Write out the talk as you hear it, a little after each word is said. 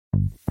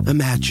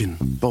Imagine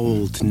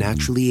bold,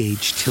 naturally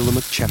aged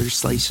Tillamook cheddar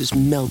slices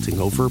melting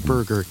over a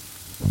burger,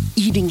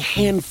 eating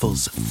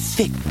handfuls of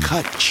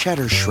thick-cut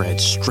cheddar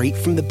shreds straight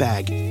from the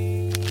bag,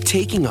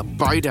 taking a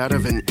bite out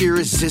of an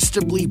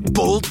irresistibly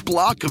bold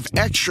block of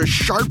extra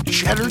sharp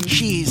cheddar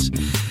cheese.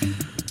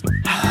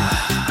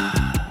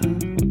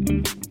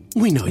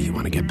 We know you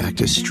want to get back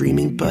to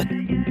streaming, but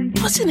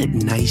wasn't it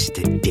nice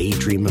to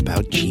daydream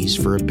about cheese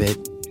for a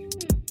bit?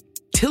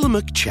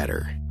 Tillamook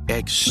Cheddar.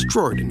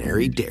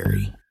 Extraordinary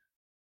dairy.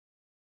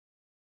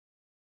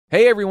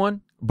 Hey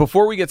everyone!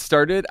 Before we get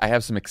started, I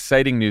have some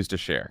exciting news to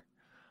share.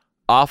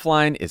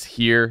 Offline is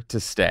here to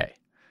stay.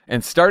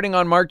 And starting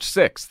on March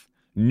 6th,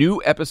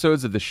 new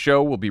episodes of the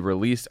show will be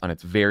released on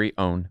its very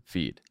own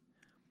feed.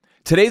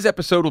 Today's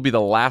episode will be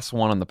the last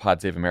one on the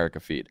Pod Save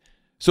America feed.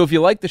 So if you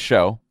like the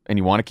show and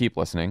you want to keep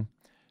listening,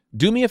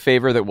 do me a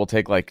favor that will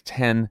take like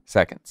 10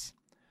 seconds.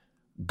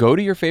 Go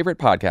to your favorite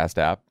podcast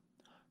app,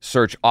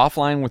 search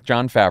Offline with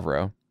Jon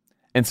Favreau,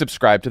 and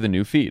subscribe to the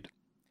new feed.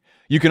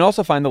 You can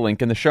also find the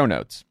link in the show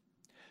notes.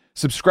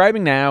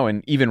 Subscribing now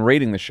and even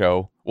rating the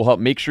show will help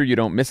make sure you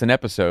don't miss an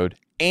episode,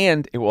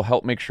 and it will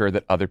help make sure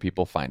that other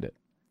people find it.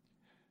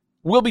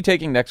 We'll be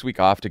taking next week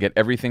off to get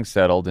everything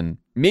settled and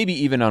maybe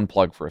even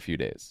unplug for a few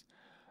days.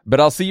 But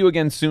I'll see you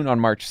again soon on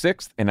March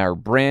 6th in our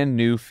brand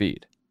new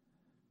feed.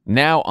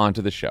 Now on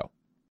to the show.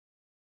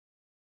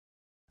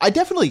 I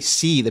definitely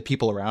see the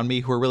people around me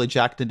who are really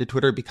jacked into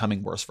Twitter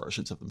becoming worse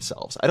versions of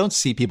themselves. I don't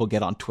see people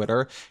get on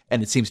Twitter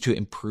and it seems to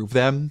improve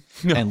them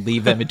and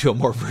lead them into a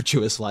more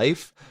virtuous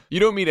life. You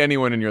don't meet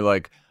anyone and you're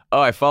like, oh,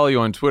 I follow you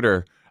on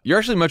Twitter. You're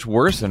actually much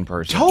worse in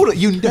person. Totally.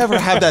 You never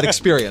have that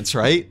experience,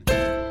 right?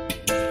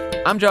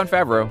 I'm Jon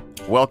Favreau.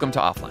 Welcome to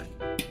Offline.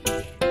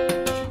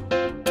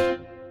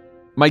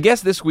 My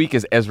guest this week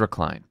is Ezra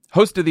Klein,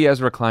 host of The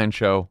Ezra Klein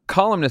Show,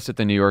 columnist at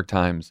The New York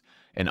Times,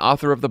 and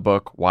author of the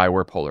book Why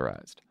We're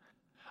Polarized.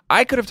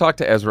 I could have talked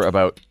to Ezra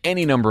about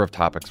any number of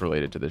topics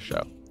related to this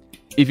show.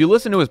 If you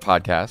listen to his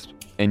podcast,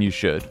 and you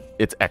should,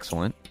 it's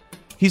excellent,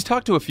 he's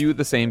talked to a few of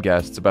the same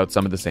guests about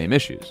some of the same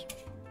issues.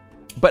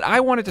 But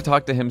I wanted to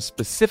talk to him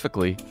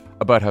specifically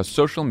about how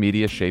social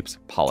media shapes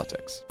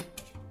politics.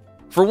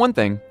 For one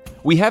thing,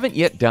 we haven't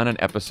yet done an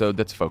episode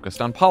that's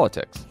focused on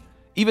politics,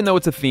 even though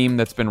it's a theme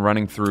that's been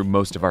running through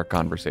most of our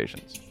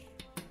conversations.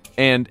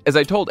 And as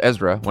I told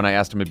Ezra when I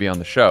asked him to be on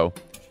the show,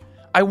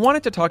 I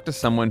wanted to talk to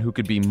someone who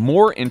could be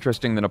more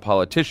interesting than a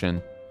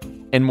politician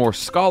and more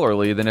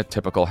scholarly than a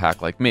typical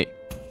hack like me.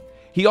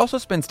 He also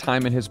spends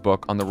time in his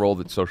book on the role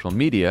that social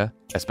media,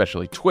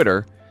 especially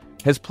Twitter,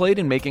 has played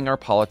in making our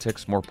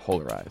politics more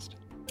polarized.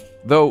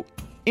 Though,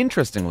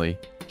 interestingly,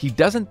 he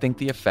doesn't think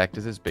the effect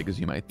is as big as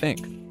you might think.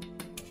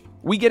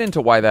 We get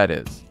into why that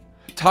is,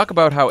 talk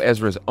about how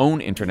Ezra's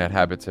own internet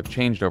habits have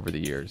changed over the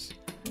years,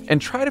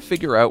 and try to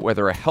figure out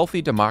whether a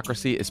healthy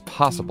democracy is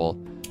possible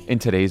in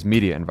today's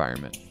media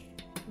environment.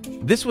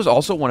 This was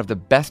also one of the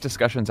best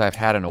discussions I've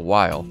had in a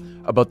while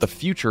about the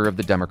future of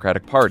the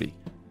Democratic Party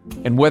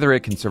and whether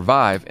it can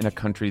survive in a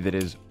country that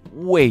is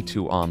way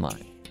too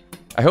online.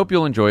 I hope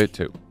you'll enjoy it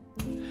too.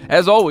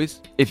 As always,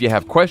 if you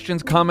have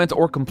questions, comments,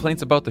 or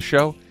complaints about the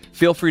show,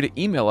 feel free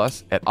to email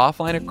us at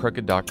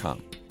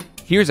offline@crooked.com.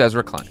 Here's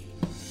Ezra Klein.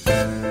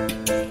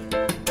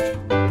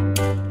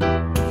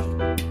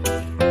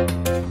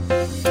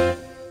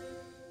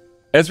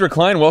 Ezra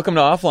Klein, welcome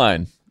to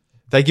Offline.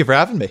 Thank you for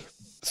having me.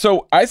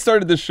 So I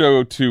started this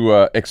show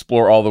to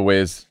explore all the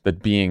ways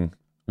that being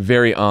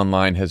very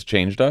online has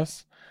changed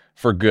us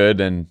for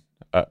good and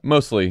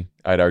mostly,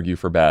 I'd argue,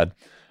 for bad.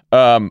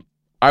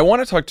 I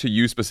want to talk to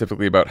you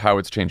specifically about how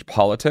it's changed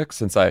politics,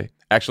 since I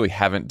actually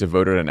haven't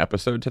devoted an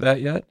episode to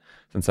that yet,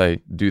 since I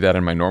do that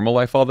in my normal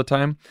life all the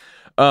time.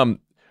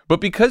 But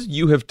because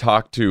you have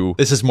talked to...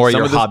 This is more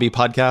your hobby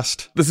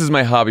podcast? This is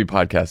my hobby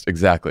podcast,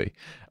 exactly.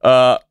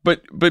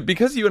 But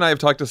because you and I have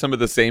talked to some of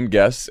the same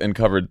guests and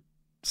covered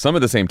some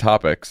of the same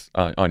topics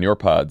on your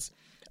pods,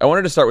 I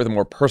wanted to start with a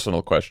more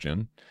personal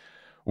question,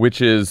 which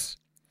is,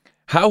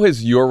 how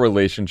has your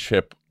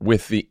relationship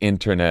with the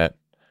internet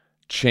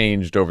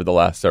changed over the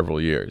last several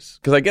years?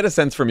 Because I get a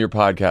sense from your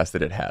podcast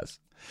that it has.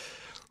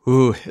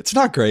 Ooh, it's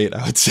not great,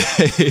 I would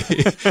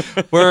say.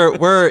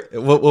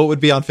 What would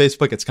be on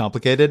Facebook? It's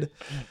complicated.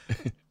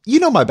 You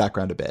know my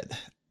background a bit.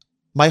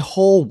 My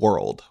whole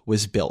world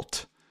was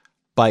built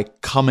by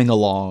coming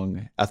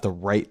along at the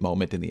right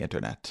moment in the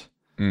internet.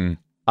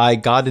 I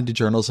got into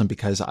journalism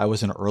because I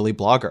was an early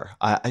blogger.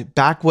 I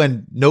back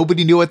when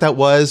nobody knew what that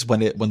was, when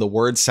the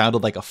word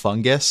sounded like a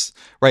fungus,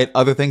 right?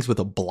 Other things with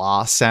a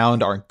blah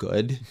sound aren't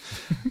good.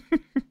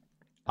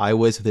 I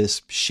was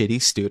this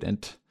shitty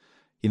student,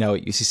 at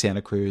UC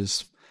Santa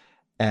Cruz,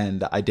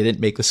 and I didn't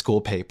make the school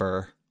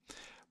paper.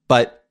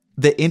 But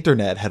the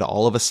internet had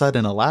all of a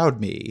sudden allowed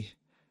me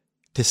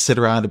to sit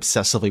around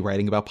obsessively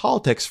writing about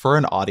politics for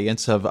an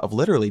audience of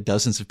literally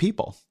dozens of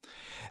people.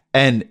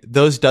 And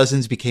those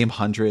dozens became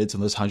hundreds,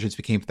 and those hundreds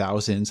became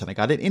thousands. And I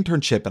got an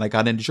internship, and I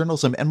got into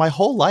journalism. And my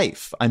whole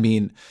life, I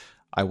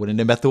wouldn't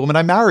have met the woman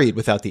I married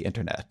without the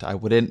internet. I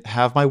wouldn't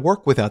have my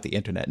work without the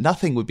internet.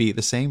 Nothing would be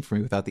the same for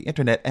me without the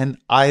internet. And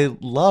I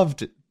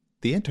loved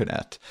the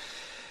internet.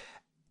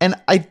 And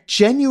I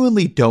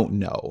genuinely don't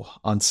know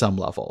on some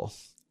level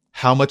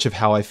how much of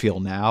how I feel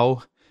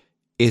now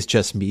is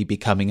just me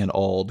becoming an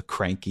old,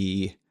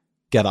 cranky,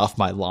 get off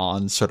my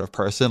lawn sort of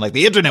person. Like,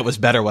 the internet was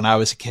better when I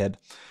was a kid.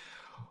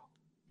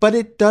 But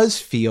it does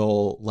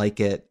feel like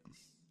it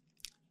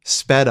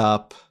sped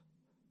up,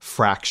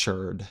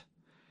 fractured,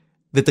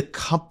 that the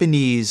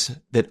companies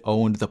that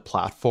owned the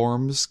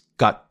platforms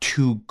got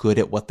too good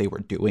at what they were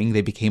doing.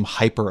 They became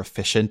hyper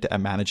efficient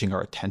at managing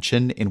our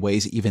attention in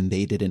ways even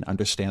they didn't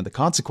understand the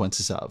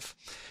consequences of.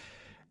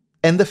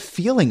 And the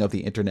feeling of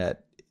the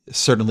internet,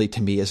 certainly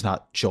to me, is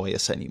not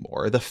joyous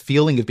anymore. The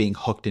feeling of being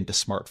hooked into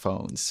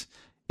smartphones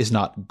is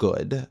not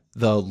good.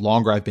 The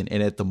longer I've been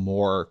in it, the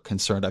more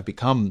concerned I've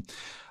become.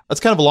 That's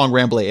kind of a long,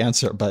 rambly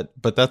answer, but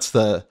that's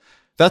the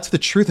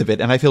truth of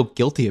it. And I feel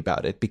guilty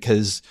about it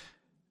because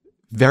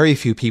very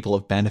few people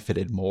have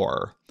benefited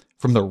more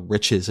from the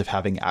riches of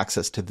having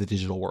access to the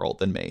digital world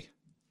than me.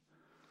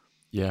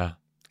 Yeah.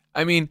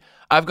 I mean,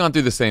 I've gone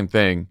through the same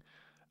thing.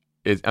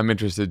 I'm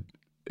interested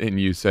in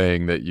you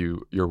saying that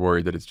you're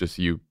worried that it's just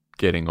you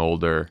getting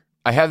older.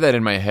 I have that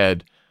in my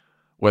head,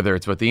 whether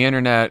it's about the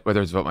internet,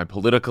 whether it's about my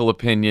political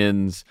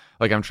opinions.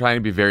 Like, I'm trying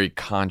to be very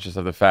conscious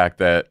of the fact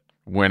that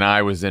when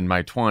I was in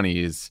my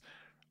 20s,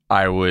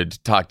 I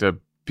would talk to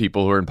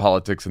people who are in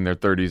politics in their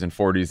 30s and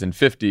 40s and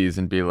 50s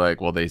and be like,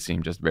 well, they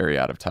seem just very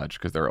out of touch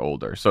because they're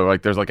older. So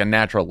like, there's like a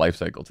natural life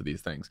cycle to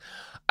these things.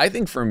 I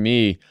think for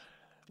me,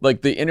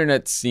 like, the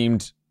internet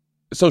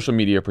social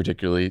media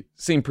particularly,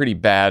 seemed pretty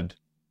bad,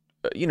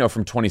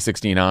 from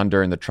 2016 on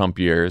during the Trump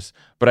years,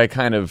 but I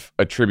kind of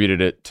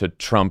attributed it to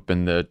Trump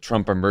and the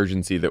Trump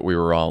emergency that we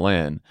were all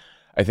in.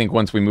 I think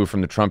once we moved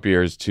from the Trump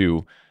years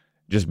to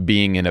just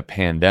being in a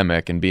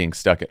pandemic and being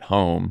stuck at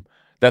home,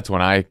 that's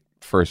when I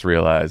first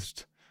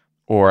realized,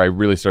 or I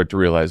really started to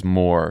realize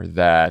more,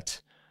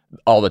 that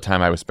all the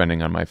time I was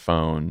spending on my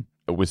phone,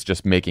 it was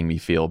just making me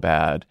feel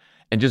bad.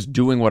 And just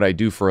doing what I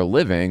do for a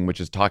living, which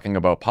is talking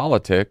about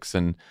politics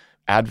and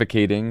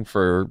advocating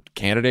for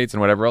candidates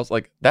and whatever else,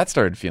 like, that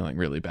started feeling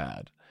really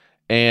bad.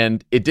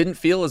 And it didn't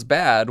feel as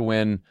bad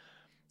when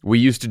we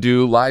used to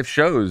do live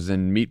shows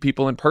and meet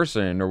people in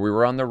person, or we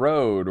were on the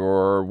road,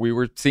 or we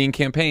were seeing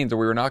campaigns, or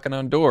we were knocking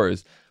on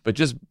doors. But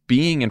just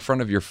being in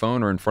front of your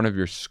phone or in front of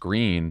your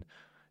screen,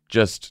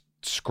 just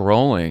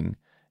scrolling,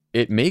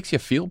 it makes you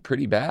feel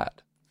pretty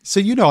bad.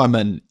 So, I'm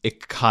an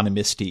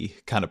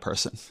economisty kind of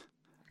person.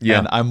 Yeah.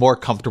 And I'm more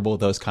comfortable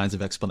with those kinds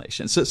of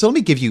explanations. So let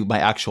me give you my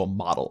actual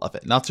model of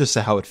it, not just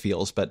how it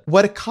feels, but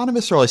what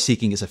economists are always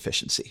seeking is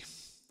efficiency,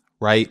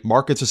 right?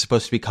 Markets are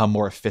supposed to become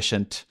more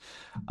efficient.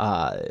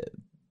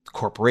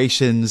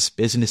 Corporations,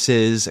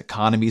 businesses,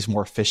 economies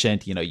more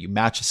efficient. You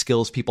match the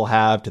skills people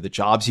have to the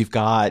jobs you've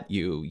got.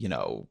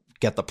 You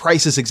get the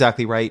prices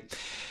exactly right.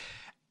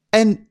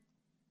 And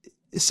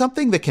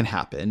something that can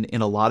happen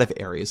in a lot of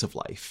areas of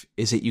life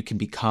is that you can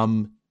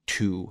become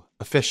too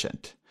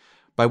efficient,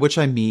 by which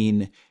I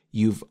mean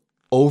you've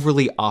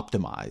overly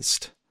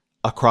optimized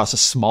across a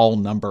small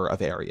number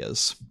of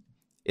areas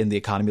in the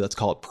economy. Let's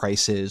call it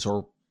prices,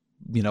 or,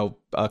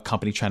 a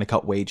company trying to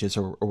cut wages,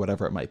 or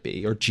whatever it might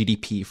be, or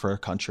GDP for a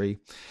country.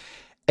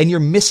 And you're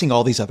missing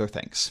all these other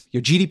things.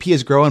 Your GDP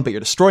is growing, but you're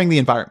destroying the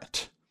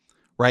environment,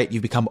 right?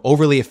 You've become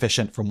overly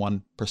efficient from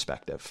one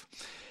perspective.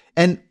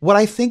 And what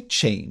I think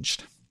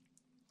changed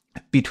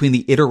between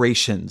the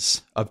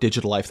iterations of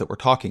digital life that we're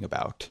talking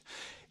about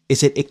is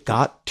that it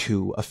got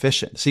too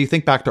efficient. So you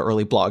think back to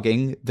early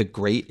blogging, the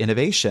great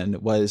innovation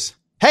was,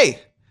 hey,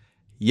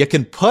 you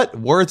can put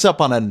words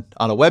up on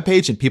a web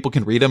page and people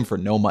can read them for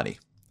no money.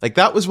 Like,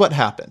 that was what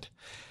happened.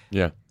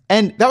 Yeah.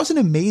 And that was an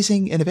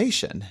amazing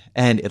innovation.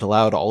 And it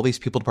allowed all these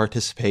people to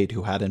participate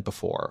who hadn't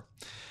before.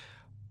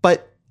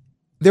 But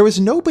there was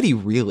nobody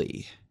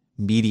really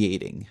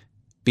mediating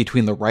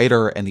between the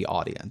writer and the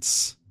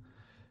audience,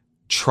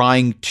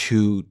 trying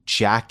to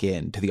jack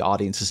in to the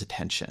audience's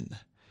attention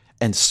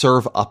and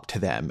serve up to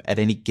them at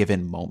any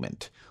given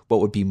moment what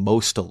would be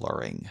most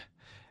alluring,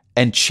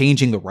 and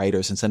changing the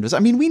writer's incentives. I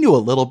mean, we knew a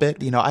little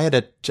bit. I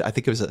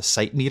think it was a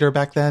site meter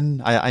back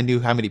then. I knew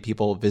how many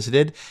people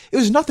visited. It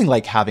was nothing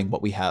like having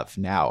what we have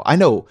now. I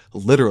know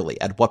literally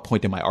at what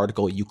point in my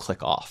article you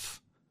click off.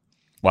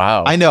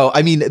 Wow. I know.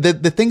 I mean,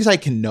 the things I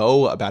can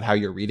know about how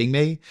you're reading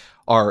me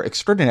are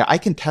extraordinary. I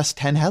can test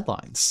 10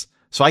 headlines.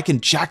 So I can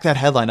jack that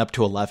headline up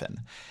to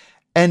 11.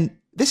 And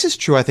this is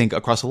true, I think,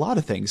 across a lot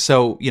of things.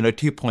 So,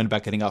 to your point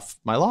about getting off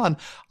my lawn,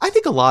 I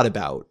think a lot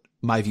about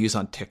my views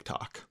on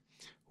TikTok,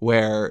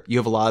 where you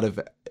have a lot of,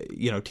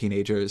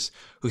 teenagers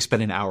who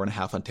spend an hour and a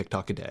half on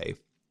TikTok a day.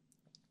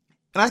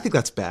 And I think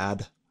that's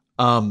bad.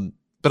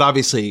 But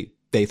obviously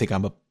they think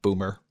I'm a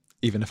boomer,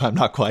 even if I'm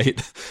not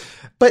quite.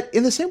 But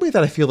in the same way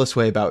that I feel this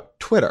way about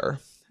Twitter,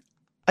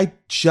 I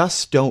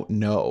just don't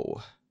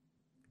know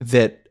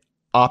that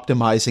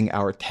optimizing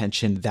our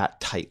attention that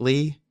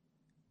tightly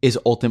is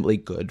ultimately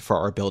good for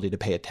our ability to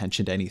pay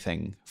attention to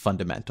anything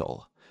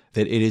fundamental.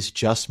 That it is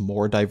just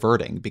more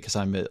diverting because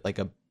I'm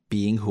a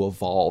being who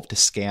evolved to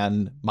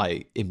scan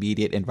my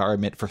immediate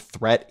environment for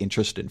threat,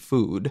 interest, and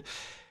food.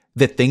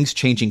 that things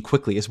changing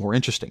quickly is more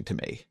interesting to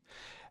me.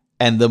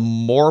 And the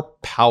more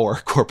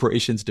power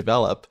corporations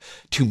develop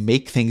to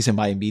make things in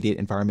my immediate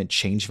environment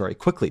change very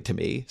quickly to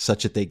me,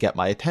 such that they get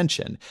my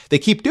attention, they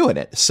keep doing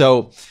it.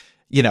 So,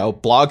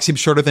 blogs seem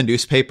shorter than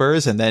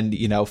newspapers. And then,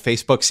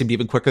 Facebook seemed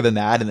even quicker than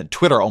that. And then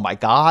Twitter, oh my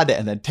God.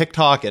 And then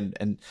TikTok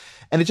and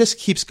it just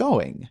keeps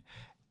going.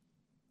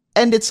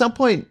 And at some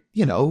point,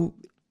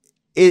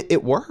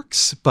 it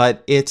works,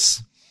 but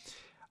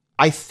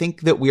I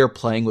think that we are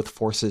playing with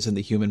forces in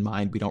the human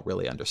mind we don't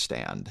really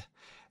understand.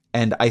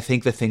 And I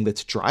think the thing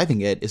that's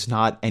driving it is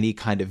not any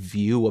kind of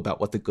view about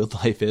what the good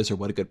life is or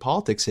what a good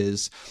politics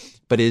is,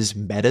 but is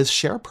Meta's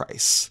share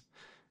price,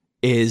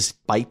 is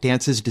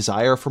ByteDance's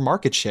desire for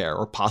market share,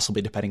 or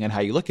possibly, depending on how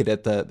you look at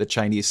it, the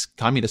Chinese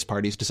Communist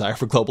Party's desire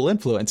for global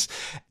influence,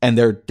 and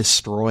they're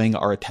destroying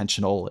our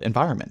attentional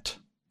environment.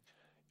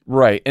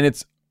 Right. And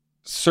it's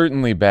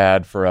certainly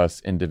bad for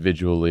us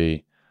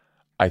individually.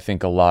 I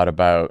think a lot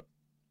about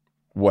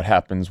what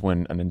happens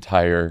when an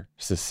entire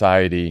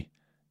society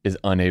is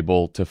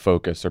unable to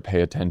focus or pay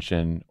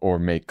attention or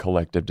make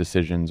collective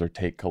decisions or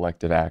take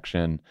collective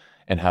action,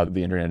 and how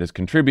the internet is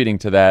contributing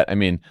to that. I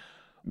mean,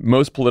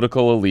 most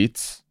political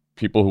elites,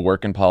 people who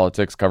work in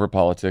politics, cover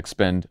politics,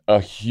 spend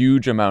a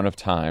huge amount of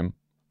time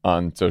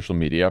on social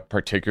media,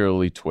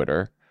 particularly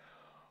Twitter.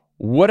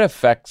 What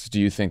effects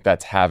do you think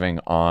that's having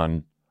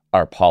on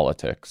our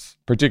politics,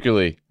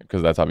 particularly,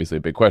 because that's obviously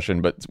a big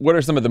question, but what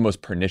are some of the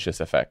most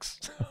pernicious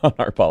effects on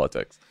our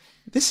politics?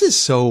 This is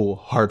so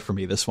hard for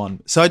me, this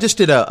one. So I just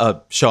did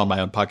a show on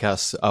my own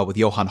podcast with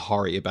Johan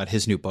Hari about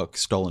his new book,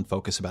 Stolen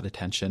Focus, about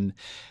attention.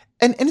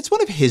 And it's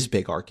one of his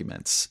big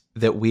arguments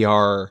that we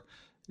are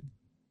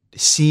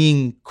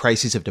seeing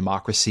crises of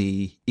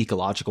democracy,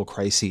 ecological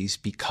crises,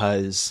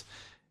 because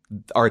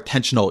our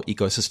attentional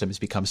ecosystem has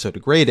become so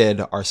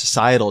degraded, our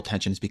societal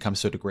attention has become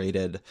so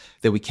degraded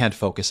that we can't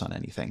focus on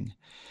anything.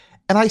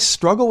 And I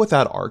struggle with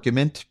that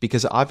argument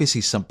because obviously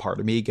some part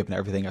of me, given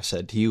everything I've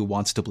said to you,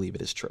 wants to believe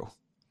it is true.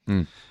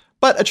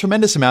 But a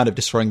tremendous amount of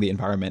destroying the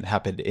environment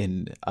happened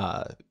in,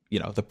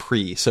 the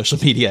pre-social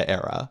media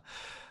era.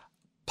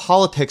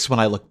 Politics, when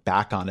I look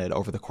back on it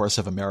over the course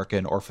of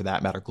American, or for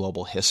that matter,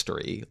 global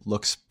history,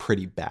 looks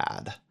pretty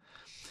bad.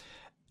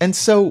 And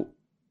so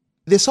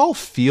this all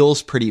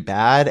feels pretty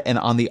bad. And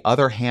on the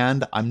other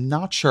hand, I'm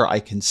not sure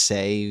I can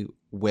say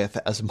with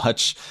as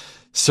much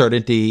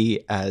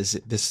certainty as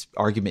this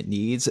argument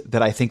needs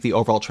that I think the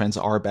overall trends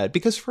are bad.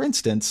 Because, for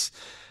instance,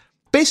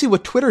 basically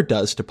what Twitter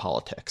does to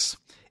politics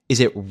is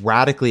it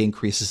radically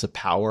increases the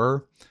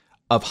power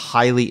of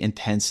highly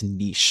intense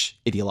niche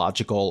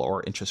ideological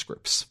or interest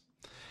groups.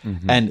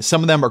 Mm-hmm. And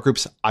some of them are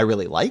groups I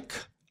really like,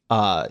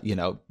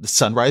 the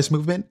Sunrise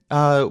Movement,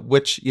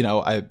 which,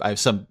 I have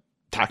some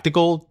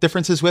tactical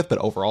differences with, but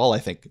overall, I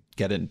think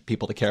getting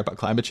people to care about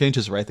climate change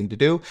is the right thing to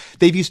do.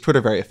 They've used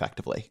Twitter very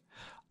effectively.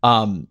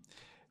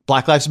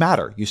 Black Lives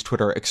Matter use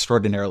Twitter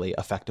extraordinarily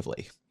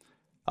effectively.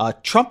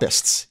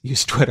 Trumpists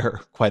use Twitter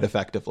quite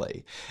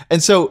effectively.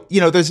 And so,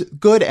 there's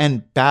good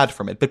and bad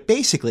from it, but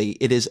basically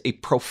it is a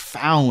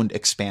profound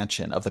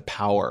expansion of the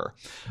power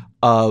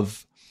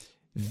of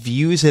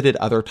views that at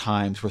other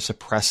times were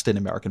suppressed in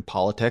American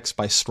politics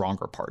by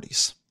stronger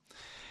parties.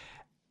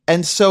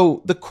 And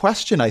so the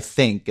question, I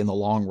think, in the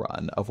long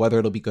run of whether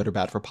it'll be good or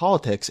bad for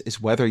politics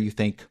is whether you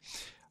think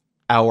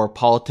our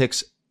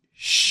politics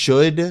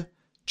should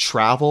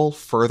travel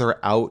further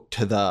out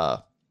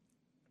to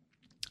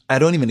I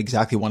don't even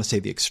exactly want to say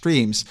the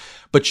extremes,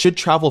 but should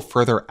travel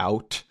further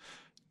out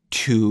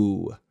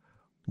to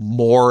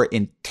more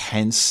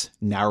intense,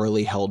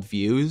 narrowly held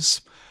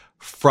views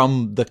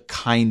from the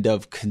kind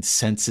of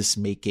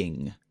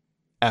consensus-making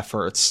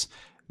efforts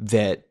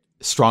that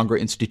stronger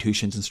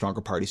institutions and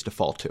stronger parties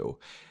default to.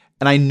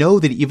 And I know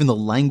that even the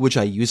language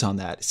I use on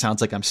that sounds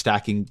like I'm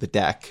stacking the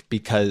deck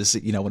because,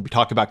 when we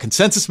talk about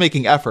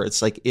consensus-making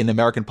efforts, like in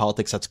American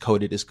politics, that's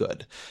coded as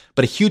good.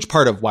 But a huge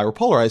part of Why We're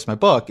Polarized, my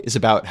book, is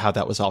about how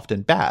that was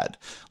often bad.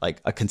 Like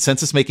a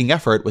consensus-making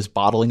effort was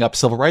bottling up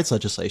civil rights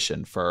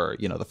legislation for,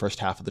 the first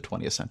half of the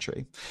 20th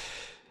century.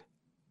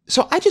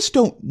 So I just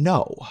don't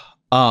know,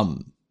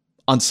 on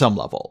some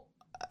level.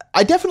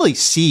 I definitely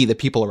see the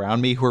people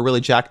around me who are really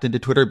jacked into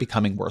Twitter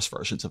becoming worse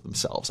versions of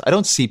themselves. I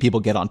don't see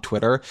people get on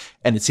Twitter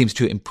and it seems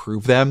to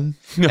improve them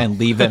and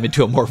lead them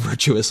into a more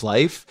virtuous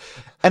life.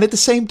 And at the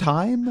same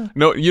time,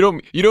 no, you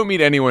don't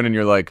meet anyone and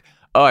you're like,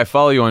 oh, I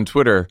follow you on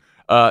Twitter.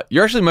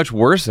 You're actually much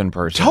worse in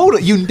person.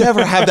 Totally. You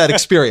never have that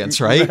experience,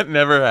 right? That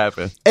never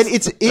happened. And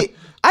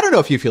I don't know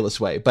if you feel this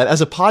way, but as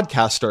a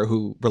podcaster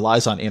who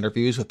relies on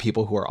interviews with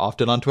people who are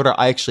often on Twitter,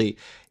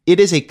 it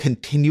is a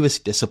continuous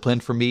discipline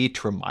for me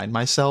to remind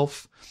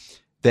myself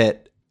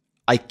that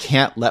I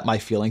can't let my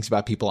feelings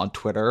about people on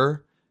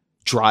Twitter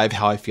drive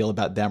how I feel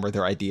about them or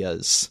their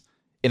ideas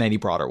in any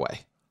broader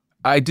way.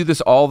 I do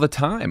this all the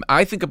time.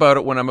 I think about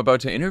it when I'm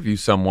about to interview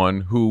someone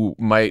who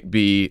might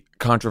be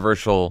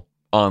controversial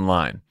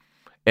online.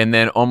 And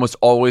then almost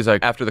always,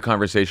 after the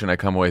conversation, I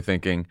come away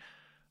thinking,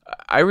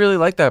 I really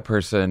like that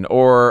person,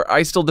 or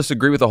I still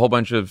disagree with a whole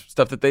bunch of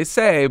stuff that they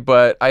say,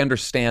 but I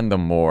understand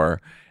them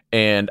more.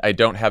 And I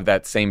don't have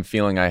that same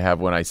feeling I have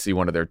when I see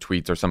one of their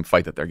tweets or some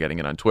fight that they're getting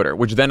in on Twitter,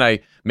 which then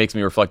makes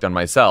me reflect on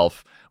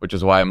myself, which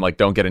is why I'm like,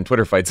 don't get in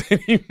Twitter fights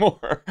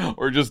anymore,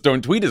 or just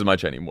don't tweet as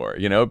much anymore,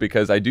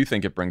 because I do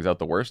think it brings out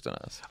the worst in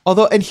us.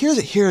 Although, and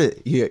here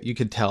you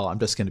can tell I'm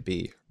just going to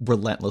be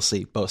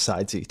relentlessly both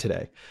sidesy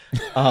today.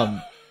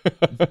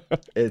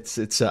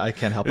 It's I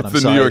can't help it.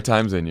 It's the New York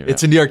Times in you.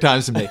 It's a New York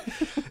Times in me.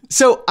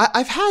 So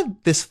I've had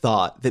this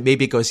thought that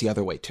maybe it goes the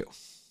other way too.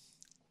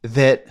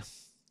 That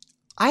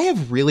I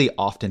have really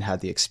often had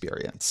the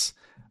experience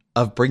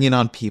of bringing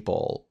on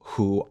people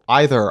who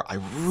either I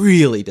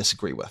really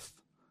disagree with,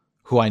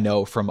 who I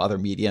know from other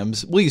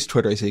mediums. We'll use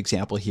Twitter as an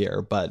example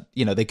here, but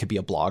they could be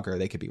a blogger,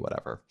 they could be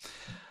whatever.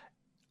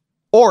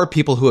 Or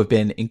people who have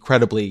been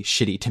incredibly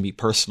shitty to me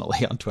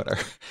personally on Twitter.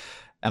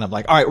 And I'm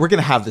like, all right, we're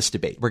going to have this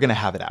debate. We're going to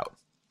have it out.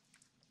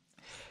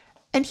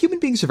 And human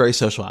beings are very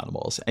social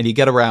animals. And you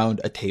get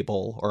around a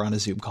table or on a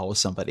Zoom call with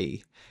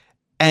somebody,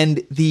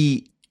 and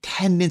the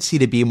tendency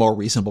to be a more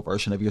reasonable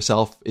version of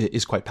yourself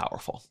is quite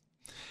powerful.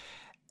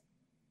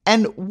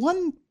 And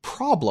one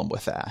problem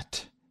with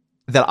that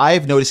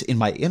I've noticed in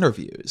my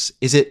interviews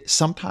is that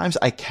sometimes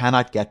I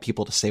cannot get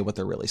people to say what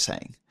they're really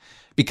saying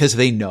because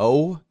they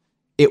know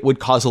it would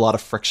cause a lot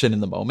of friction in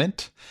the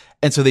moment.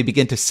 And so they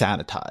begin to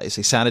sanitize.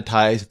 They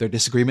sanitize their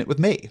disagreement with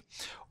me,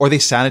 or they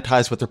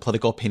sanitize what their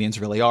political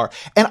opinions really are.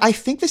 And I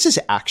think this is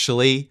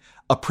actually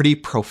a pretty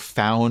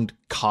profound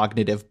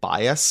cognitive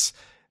bias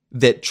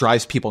that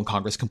drives people in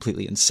Congress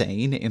completely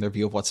insane in their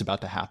view of what's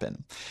about to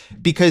happen.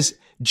 Because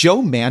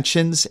Joe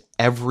Manchin's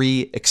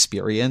every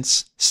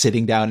experience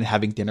sitting down and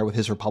having dinner with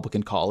his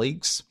Republican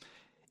colleagues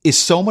is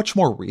so much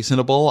more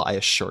reasonable, I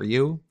assure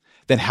you,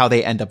 than how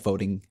they end up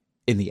voting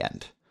in the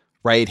end.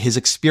 Right? His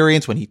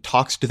experience when he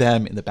talks to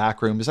them in the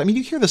back rooms. I mean,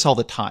 you hear this all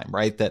the time,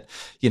 right? That,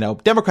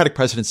 Democratic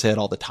presidents say it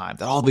all the time,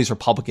 that all these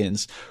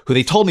Republicans who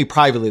they told me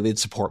privately they'd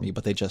support me,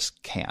 but they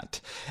just can't.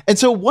 And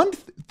so one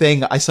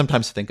thing I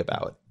sometimes think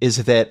about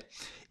is that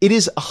it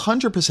is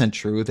 100%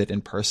 true that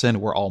in person,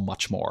 we're all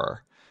much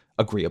more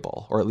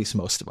agreeable, or at least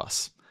most of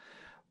us.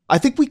 I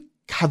think we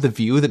have the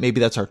view that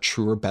maybe that's our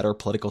truer, better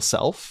political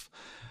self.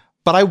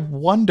 But I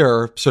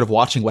wonder, sort of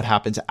watching what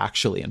happens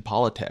actually in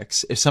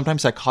politics, if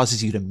sometimes that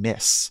causes you to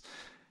miss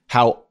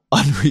how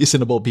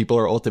unreasonable people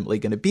are ultimately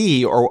going to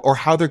be, or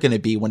how they're going to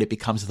be when it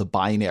becomes the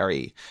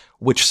binary,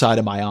 which side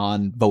am I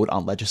on, vote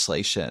on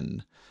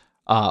legislation,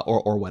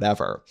 or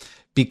whatever.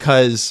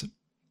 Because,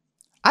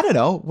 I don't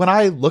know, when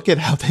I look at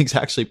how things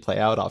actually play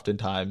out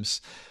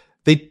oftentimes,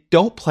 they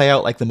don't play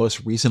out like the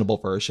most reasonable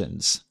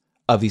versions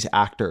of these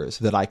actors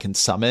that I can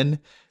summon.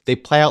 They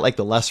play out like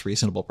the less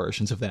reasonable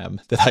versions of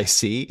them that I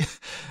see.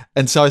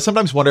 And so I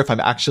sometimes wonder if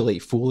I'm actually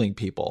fooling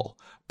people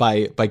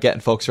by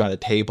getting folks around a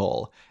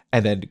table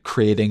and then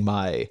creating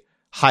my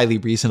highly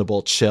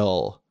reasonable,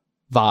 chill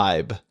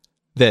vibe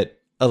that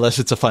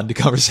elicits a fun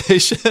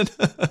conversation.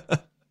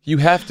 You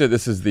have to,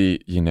 this is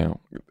the,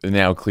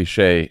 now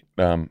cliche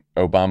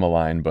Obama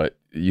line, but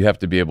you have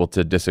to be able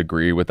to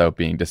disagree without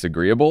being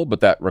disagreeable, but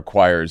that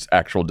requires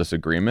actual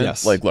disagreement.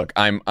 Yes. Like, look,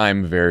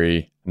 I'm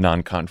very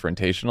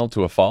non-confrontational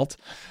to a fault.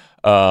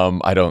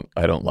 I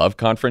don't love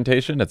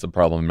confrontation. It's a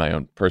problem in my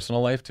own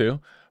personal life too.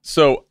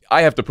 So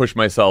I have to push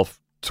myself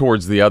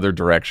towards the other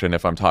direction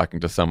if I'm talking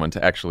to someone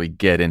to actually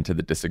get into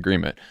the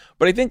disagreement.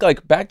 But I think,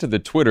 like, back to the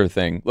Twitter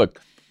thing,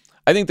 look,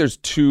 I think there's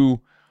two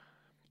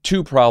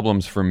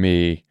problems for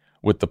me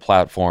with the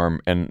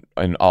platform and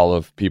all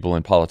of people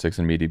in politics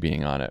and media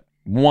being on it.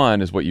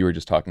 One is what you were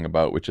just talking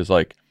about, which is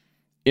like,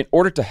 in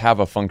order to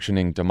have a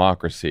functioning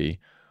democracy,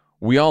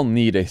 we all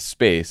need a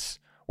space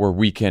where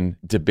we can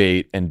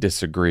debate and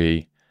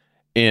disagree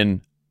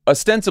in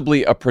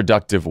ostensibly a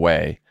productive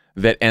way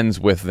that ends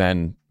with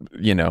then,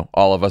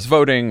 all of us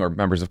voting or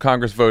members of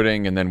Congress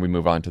voting, and then we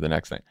move on to the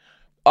next thing.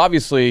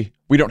 Obviously,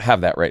 we don't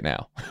have that right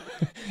now,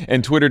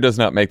 and Twitter does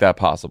not make that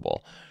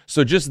possible.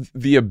 So just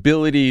the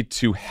ability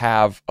to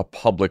have a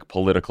public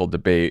political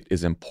debate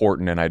is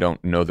important, and I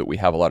don't know that we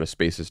have a lot of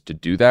spaces to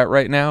do that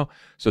right now.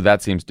 So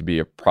that seems to be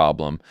a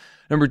problem.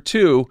 Number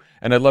two,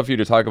 and I'd love for you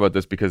to talk about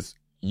this because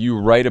you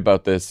write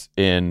about this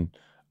in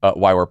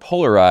Why We're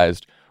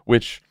Polarized,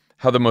 which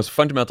how the most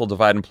fundamental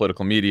divide in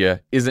political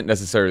media isn't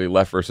necessarily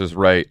left versus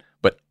right,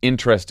 but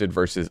interested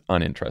versus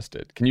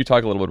uninterested. Can you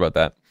talk a little bit about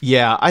that?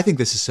 Yeah, I think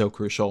this is so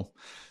crucial.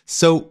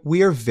 So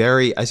we are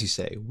very, as you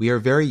say, we are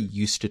very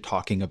used to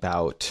talking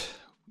about,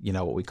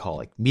 what we call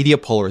like media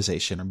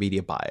polarization or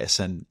media bias,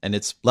 and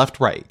it's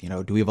left-right.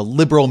 Do we have a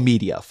liberal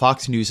media?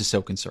 Fox News is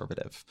so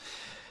conservative.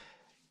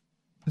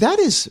 That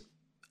is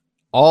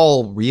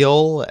all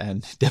real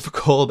and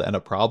difficult and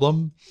a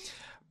problem.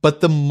 But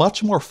the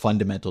much more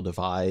fundamental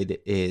divide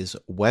is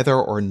whether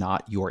or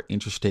not you're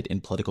interested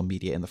in political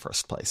media in the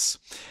first place.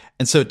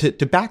 And so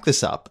to back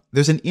this up,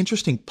 there's an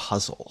interesting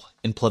puzzle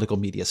in political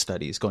media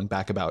studies going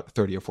back about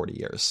 30 or 40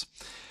 years,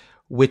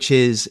 which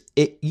is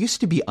it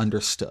used to be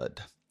understood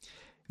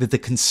that the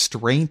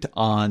constraint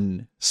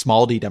on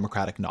small d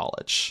democratic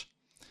knowledge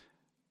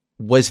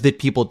was that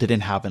people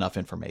didn't have enough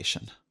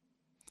information.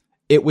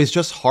 It was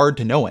just hard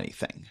to know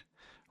anything.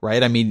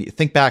 right? I mean,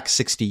 think back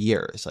 60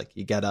 years, like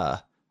you get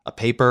a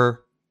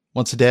paper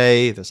once a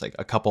day. There's like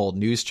a couple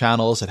news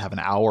channels that have an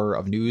hour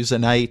of news a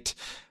night.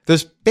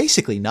 There's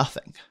basically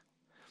nothing.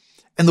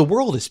 And the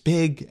world is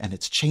big and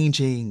it's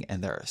changing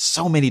and there are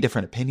so many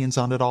different opinions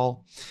on it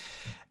all.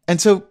 And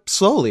so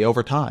slowly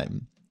over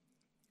time,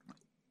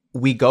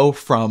 we go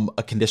from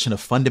a condition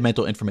of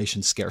fundamental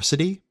information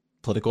scarcity,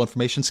 political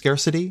information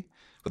scarcity,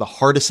 where the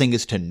hardest thing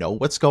is to know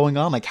what's going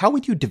on. Like, how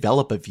would you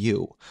develop a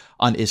view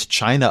on, is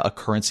China a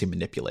currency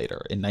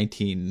manipulator in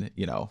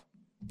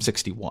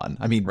 1961?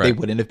 I mean, They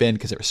wouldn't have been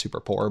because they were super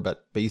poor,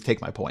 but you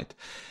take my point.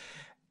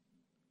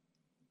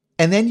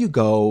 And then you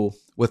go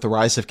with the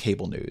rise of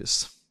cable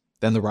news,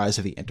 then the rise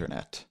of the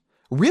internet,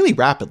 really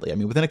rapidly. I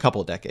mean, within a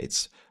couple of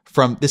decades,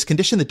 from this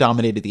condition that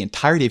dominated the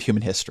entirety of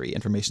human history,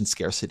 information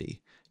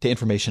scarcity, to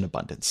information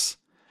abundance.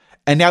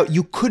 And now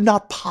you could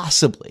not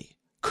possibly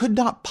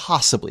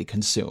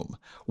consume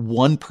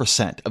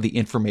 1% of the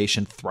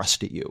information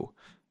thrust at you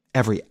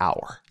every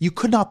hour. You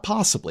could not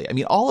possibly. I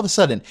mean, all of a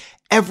sudden,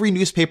 every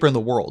newspaper in the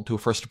world, to a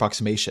first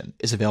approximation,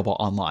 is available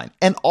online,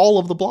 and all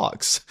of the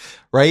blogs,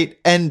 right?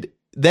 And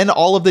then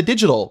all of the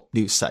digital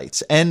news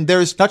sites. And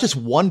there's not just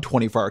one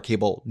 24-hour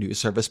cable news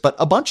service, but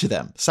a bunch of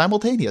them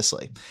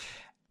simultaneously.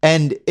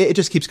 And it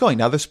just keeps going.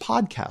 Now there's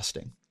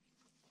podcasting.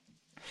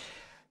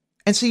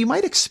 And so you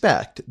might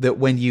expect that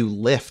when you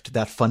lift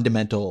that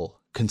fundamental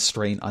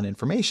constraint on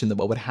information, that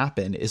what would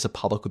happen is the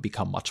public would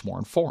become much more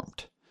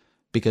informed,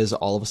 because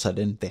all of a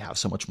sudden they have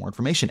so much more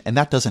information, and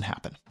that doesn't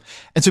happen.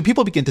 And so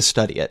people begin to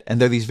study it, and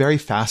there are these very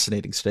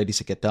fascinating studies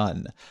that get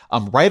done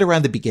right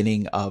around the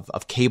beginning of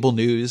cable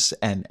news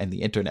and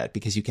the internet,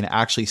 because you can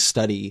actually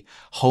study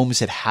homes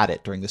that had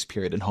it during this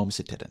period and homes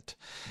that didn't.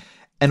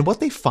 And what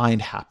they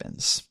find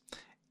happens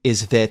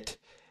is that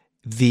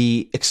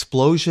the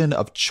explosion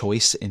of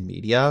choice in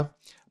media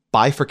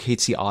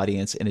bifurcates the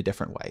audience in a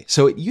different way.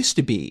 So it used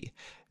to be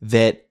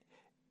that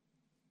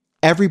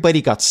everybody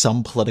got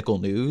some political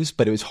news,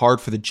 but it was hard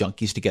for the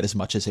junkies to get as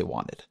much as they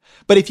wanted.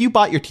 But if you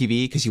bought your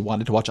TV because you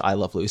wanted to watch I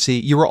Love Lucy,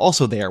 you were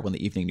also there when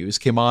the evening news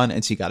came on,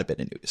 and so you got a bit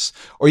of news.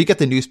 Or you get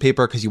the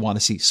newspaper because you want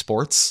to see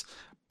sports,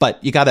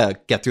 but you got to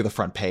get through the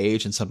front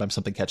page, and sometimes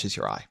something catches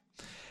your eye.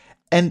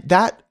 And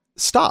that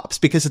stops,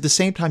 because at the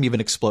same time you have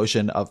an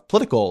explosion of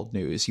political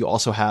news, you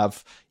also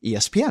have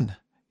ESPN.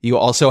 You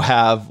also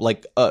have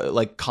like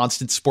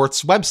constant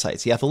sports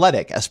websites, The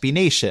Athletic, SB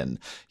Nation,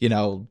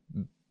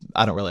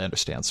 I don't really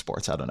understand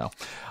sports. I don't know.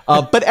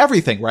 But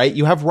everything, right?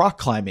 You have rock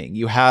climbing,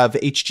 you have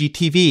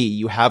HGTV,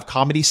 you have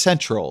Comedy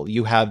Central,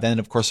 you have then,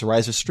 of course, the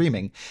rise of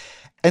streaming.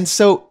 And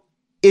so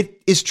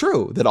it is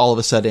true that all of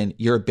a sudden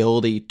your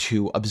ability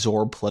to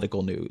absorb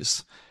political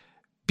news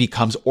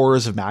becomes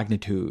orders of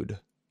magnitude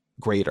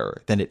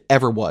greater than it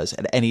ever was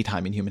at any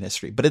time in human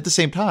history. But at the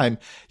same time,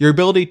 your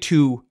ability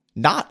to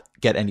not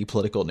get any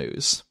political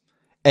news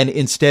and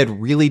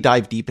instead really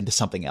dive deep into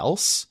something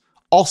else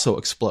also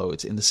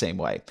explodes in the same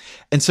way.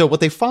 And so what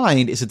they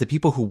find is that the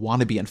people who want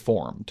to be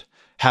informed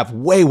have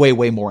way, way,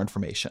 way more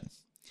information,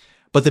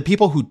 but the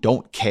people who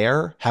don't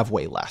care have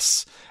way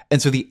less.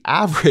 And so the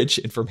average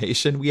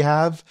information we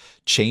have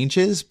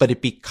changes, but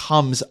it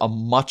becomes a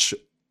much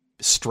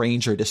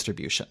stranger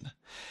distribution.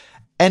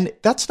 And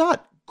that's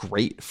not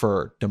great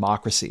for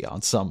democracy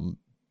on some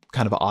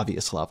kind of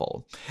obvious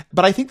level.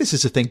 But I think this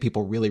is a thing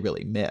people really,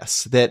 really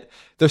miss, that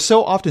they're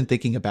so often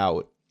thinking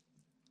about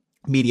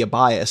media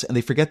bias, and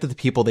they forget that the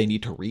people they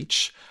need to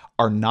reach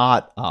are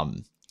not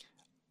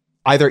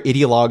either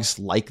ideologues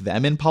like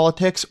them in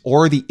politics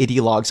or the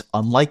ideologues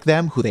unlike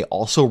them who they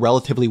also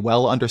relatively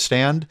well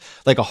understand.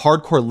 Like a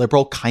hardcore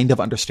liberal kind of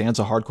understands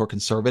a hardcore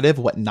conservative.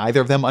 What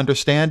neither of them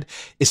understand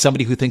is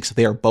somebody who thinks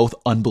they are both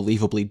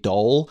unbelievably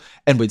dull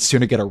and would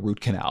sooner get a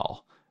root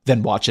canal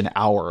than watch an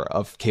hour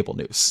of cable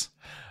news.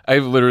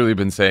 I've literally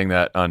been saying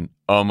that on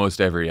almost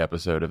every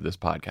episode of this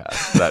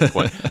podcast. That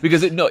point,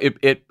 because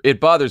it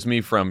bothers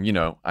me from,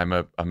 I'm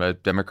a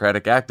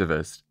Democratic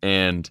activist,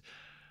 and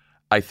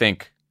I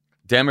think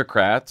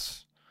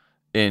Democrats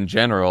in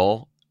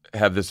general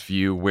have this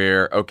view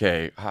where,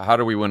 okay, how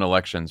do we win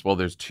elections? Well,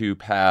 there's two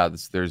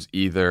paths. There's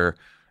either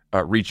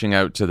reaching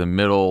out to the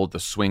middle, the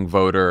swing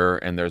voter,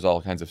 and there's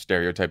all kinds of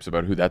stereotypes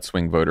about who that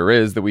swing voter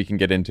is that we can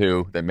get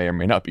into that may or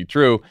may not be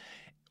true,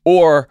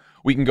 or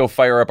we can go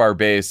fire up our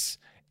base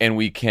and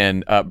we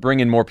can bring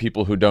in more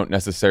people who don't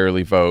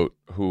necessarily vote,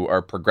 who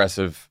are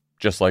progressive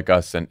just like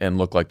us and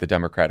look like the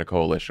Democratic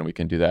coalition. We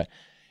can do that.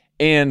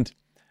 And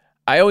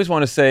I always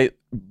want to say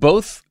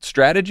both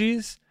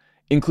strategies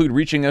include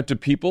reaching out to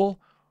people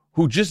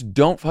who just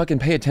don't fucking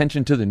pay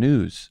attention to the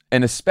news,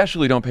 and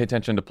especially don't pay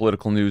attention to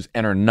political news,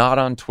 and are not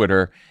on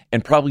Twitter,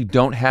 and probably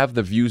don't have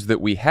the views that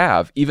we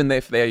have, even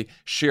if they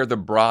share the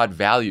broad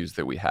values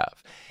that we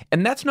have.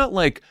 And that's not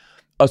like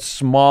a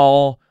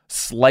small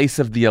slice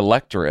of the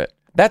electorate.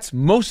 That's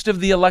most of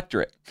the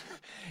electorate,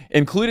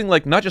 including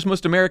like not just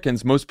most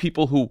Americans, most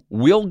people who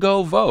will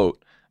go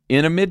vote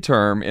in a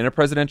midterm, in a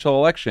presidential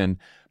election,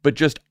 but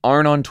just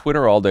aren't on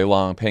Twitter all day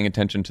long paying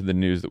attention to the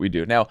news that we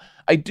do. Now,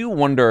 I do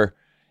wonder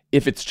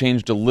if it's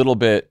changed a little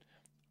bit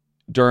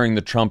during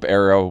the Trump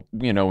era,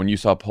 when you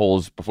saw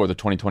polls before the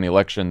 2020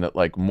 election, that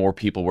like more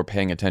people were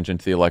paying attention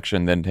to the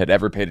election than had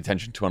ever paid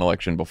attention to an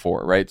election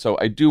before, right? So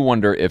I do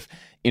wonder if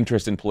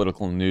interest in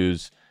political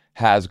news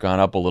has gone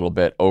up a little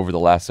bit over the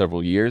last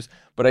several years.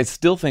 But I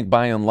still think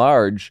by and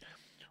large,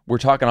 we're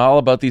talking all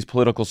about these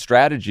political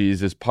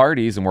strategies as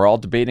parties, and we're all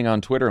debating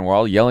on Twitter, and we're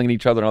all yelling at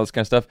each other and all this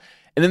kind of stuff.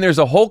 And then there's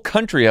a whole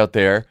country out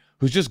there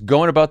who's just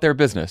going about their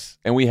business.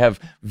 And we have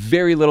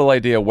very little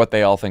idea what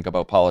they all think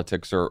about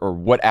politics or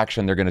what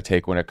action they're going to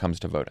take when it comes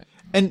to voting.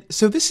 And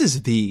so this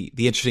is the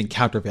interesting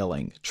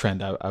countervailing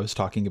trend I was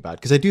talking about,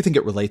 because I do think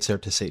it relates there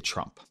to, say,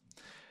 Trump.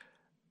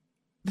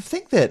 The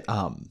thing that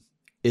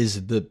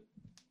is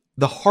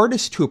the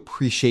hardest to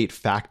appreciate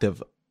fact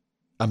of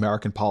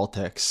American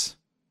politics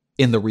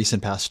in the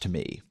recent past to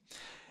me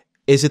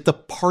is that the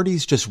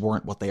parties just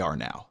weren't what they are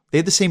now. They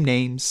had the same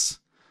names.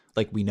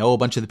 Like, we know a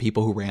bunch of the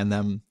people who ran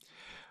them.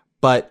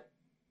 But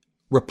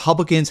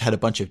Republicans had a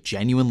bunch of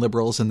genuine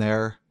liberals in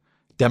there.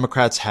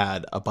 Democrats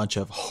had a bunch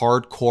of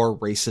hardcore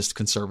racist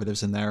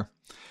conservatives in there.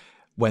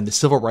 When the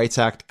Civil Rights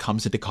Act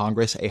comes into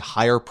Congress, a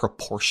higher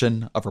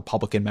proportion of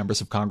Republican members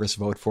of Congress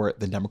vote for it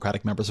than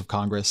Democratic members of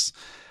Congress.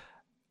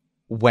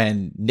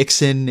 When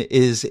Nixon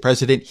is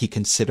president, he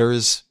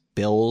considers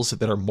bills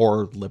that are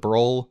more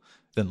liberal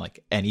than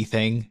like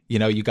anything,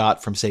 you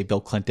got from, say, Bill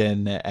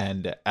Clinton,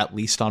 and at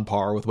least on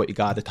par with what you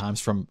got at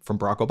times from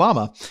Barack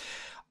Obama.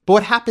 But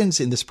what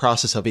happens in this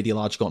process of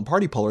ideological and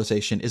party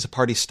polarization is a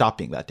party stop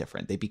being that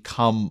different. They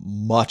become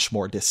much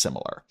more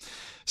dissimilar.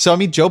 So,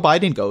 Joe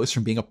Biden goes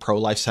from being a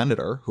pro-life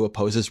senator who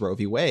opposes Roe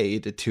v.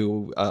 Wade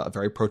to a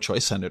very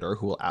pro-choice senator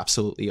who will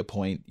absolutely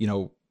appoint,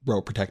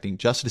 Roe protecting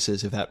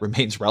justices if that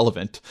remains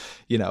relevant,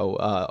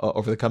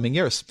 over the coming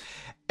years.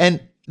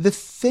 And the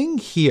thing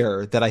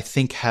here that I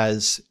think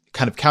has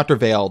kind of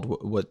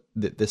countervailed what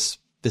this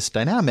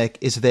dynamic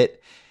is that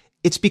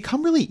it's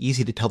become really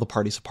easy to tell the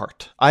parties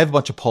apart. I have a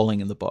bunch of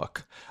polling in the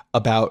book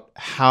about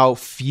how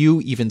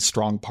few even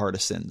strong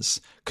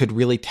partisans could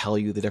really tell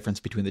you the difference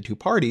between the two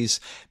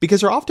parties,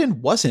 because there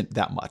often wasn't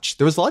that much.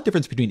 There was a lot of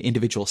difference between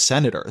individual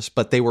senators,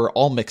 but they were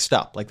all mixed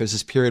up. Like, there's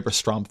this period where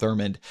Strom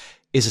Thurmond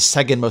is the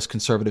second most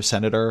conservative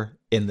senator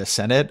in the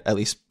Senate, at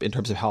least in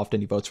terms of how often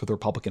he votes for the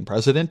Republican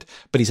president,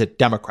 but he's a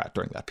Democrat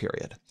during that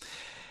period.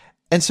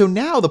 And so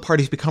now the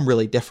parties become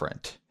really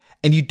different,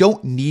 and you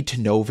don't need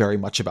to know very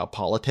much about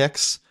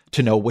politics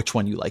to know which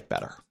one you like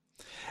better.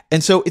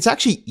 And so it's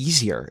actually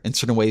easier in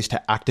certain ways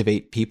to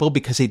activate people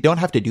because they don't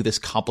have to do this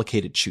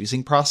complicated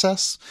choosing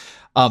process.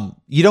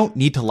 You don't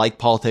need to like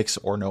politics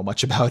or know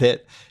much about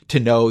it to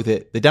know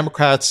that the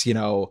Democrats,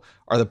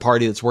 are the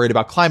party that's worried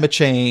about climate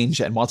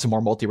change and wants a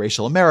more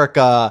multiracial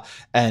America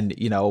and,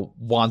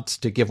 wants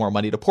to give more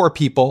money to poor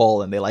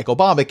people, and they like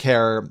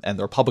Obamacare, and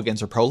the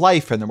Republicans are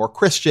pro-life and they're more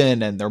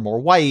Christian and they're more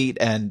white,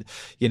 and,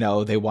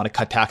 they want to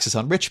cut taxes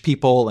on rich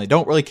people and they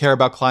don't really care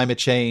about climate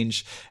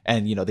change,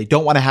 and, they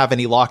don't want to have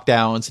any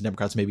lockdowns, and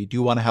Democrats maybe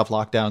do want to have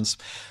lockdowns.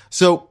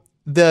 So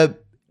the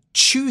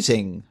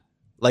choosing,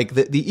 like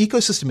the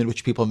ecosystem in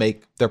which people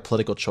make their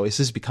political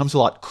choices, becomes a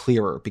lot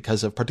clearer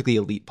because of particularly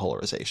elite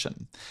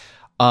polarization.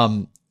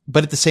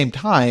 But at the same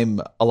time,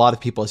 a lot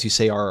of people, as you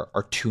say,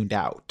 are tuned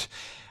out.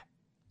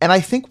 And I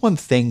think one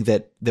thing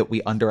that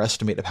we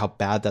underestimate of how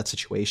bad that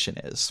situation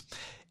is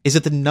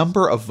that the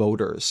number of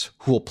voters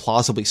who will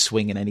plausibly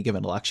swing in any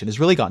given election has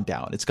really gone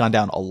down. It's gone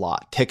down a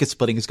lot. Ticket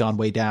splitting has gone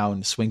way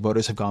down. Swing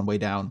voters have gone way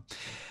down.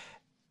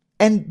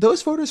 And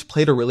those voters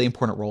played a really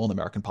important role in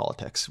American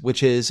politics,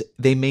 which is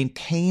they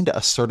maintained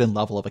a certain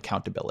level of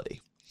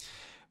accountability.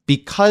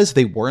 Because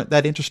they weren't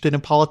that interested in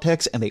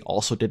politics, and they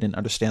also didn't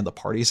understand the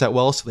parties that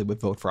well, so they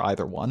would vote for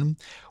either one.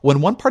 When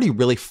one party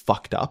really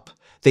fucked up,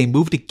 they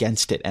moved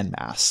against it en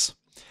masse.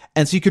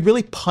 And so you could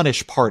really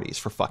punish parties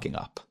for fucking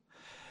up.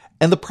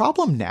 And the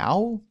problem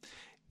now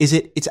is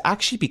it's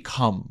actually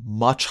become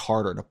much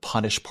harder to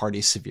punish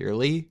parties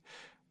severely,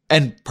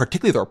 and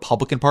particularly the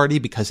Republican Party,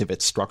 because of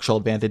its structural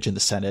advantage in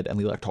the Senate and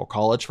the Electoral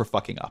College, for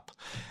fucking up.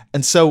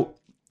 And so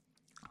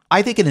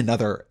I think in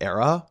another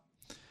era,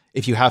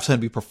 if you have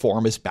somebody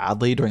perform as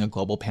badly during a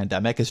global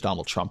pandemic as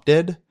Donald Trump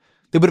did,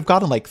 they would have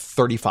gotten like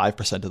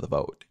 35% of the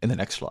vote in the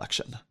next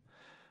election.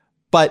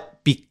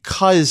 But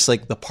because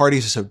like the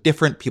parties are so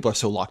different, people are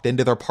so locked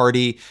into their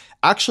party,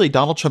 actually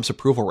Donald Trump's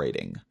approval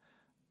rating,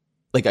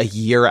 like a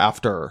year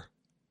after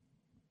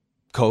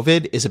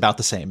COVID, is about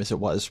the same as it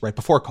was right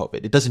before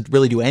COVID. It doesn't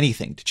really do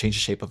anything to change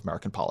the shape of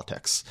American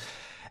politics.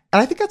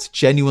 And I think that's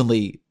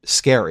genuinely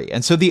scary.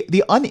 And so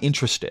the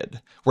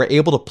uninterested were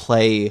able to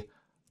play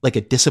like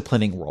a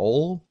disciplining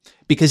role,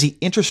 because the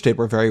interested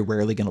were very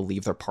rarely going to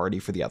leave their party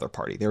for the other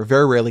party. They were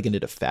very rarely going to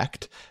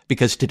defect,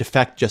 because to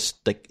defect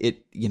just like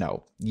it, you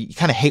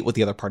kind of hate what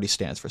the other party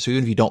stands for. So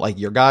even if you don't like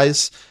your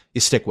guys,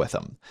 you stick with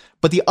them.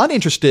 But the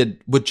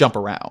uninterested would jump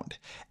around.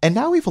 And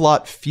now we have a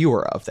lot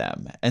fewer of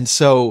them. And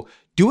so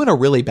doing a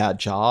really bad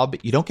job,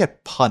 you don't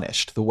get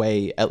punished the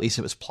way, at least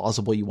it was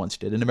plausible you once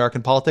did in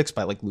American politics,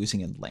 by like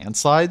losing in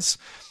landslides.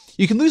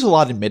 You can lose a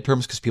lot in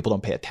midterms because people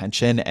don't pay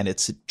attention and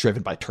it's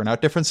driven by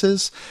turnout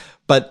differences.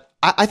 But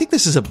I think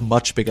this is a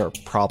much bigger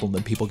problem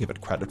than people give it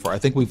credit for. I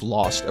think we've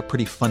lost a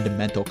pretty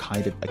fundamental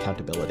kind of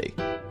accountability.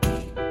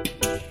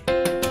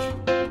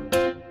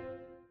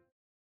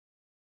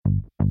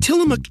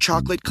 Tillamook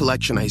Chocolate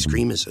Collection Ice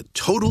Cream is a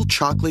total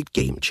chocolate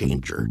game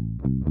changer.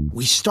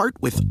 We start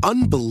with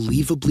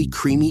unbelievably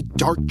creamy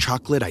dark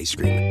chocolate ice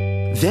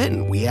cream.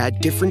 Then we add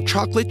different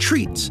chocolate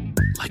treats,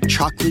 like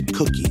chocolate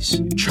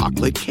cookies,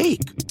 chocolate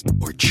cake,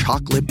 or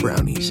chocolate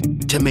brownies,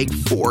 to make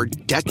 4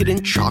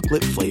 decadent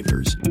chocolate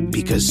flavors.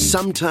 Because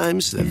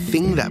sometimes the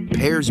thing that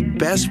pairs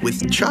best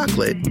with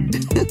chocolate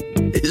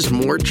is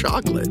more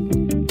chocolate.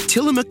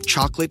 Tillamook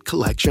Chocolate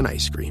Collection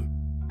Ice Cream.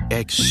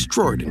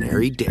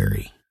 Extraordinary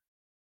dairy.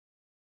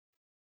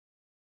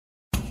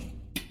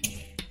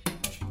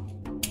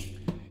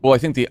 Well, I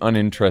think the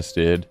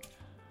uninterested,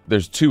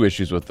 there's 2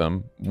 issues with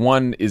them.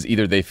 One is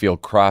either they feel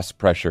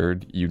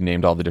cross-pressured. You've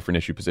named all the different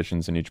issue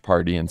positions in each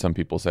party, and some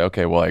people say,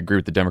 okay, well, I agree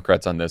with the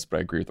Democrats on this, but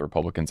I agree with the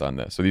Republicans on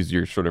this. So these are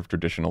your sort of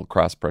traditional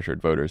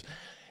cross-pressured voters.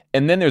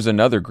 And then there's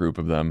another group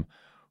of them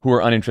who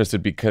are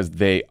uninterested because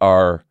they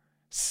are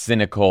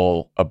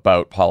cynical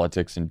about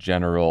politics in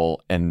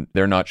general, and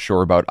they're not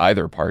sure about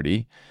either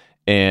party,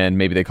 and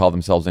maybe they call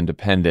themselves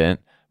independent,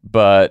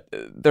 but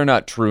they're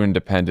not true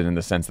independent in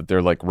the sense that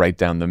they're like right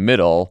down the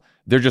middle.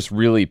 They're just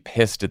really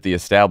pissed at the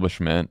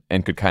establishment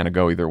and could kind of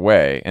go either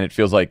way. And it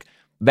feels like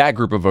that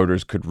group of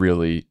voters could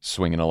really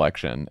swing an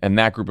election, and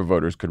that group of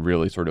voters could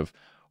really sort of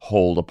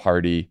hold a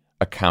party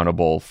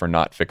accountable for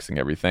not fixing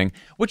everything,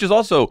 which is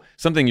also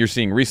something you're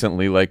seeing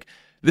recently. Like,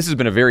 this has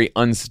been a very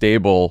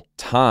unstable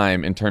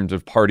time in terms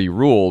of party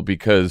rule,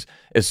 because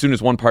as soon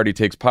as one party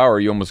takes power,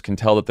 you almost can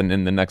tell that then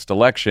in the next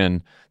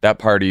election, that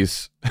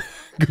party's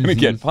going to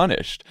get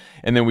punished.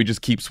 And then we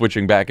just keep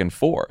switching back and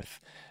forth.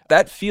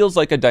 That feels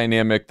like a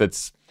dynamic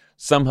that's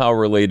somehow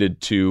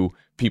related to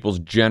people's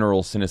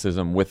general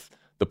cynicism with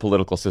the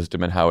political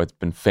system and how it's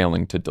been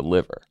failing to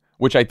deliver,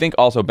 which I think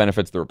also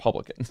benefits the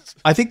Republicans.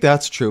 I think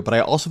that's true, but I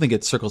also think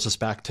it circles us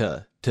back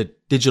to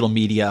digital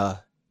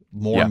media,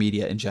 more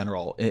media in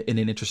general, in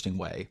an interesting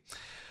way,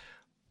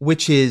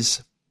 which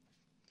is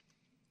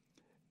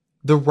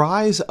the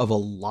rise of a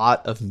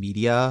lot of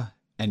media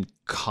and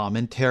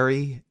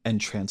commentary and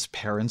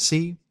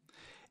transparency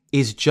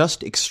is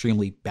just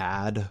extremely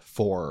bad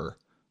for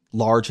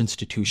large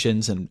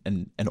institutions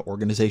and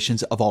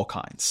organizations of all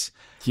kinds.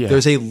 Yeah.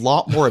 There's a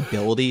lot more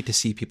ability to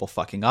see people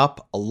fucking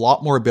up, a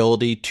lot more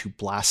ability to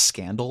blast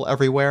scandal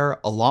everywhere,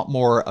 a lot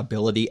more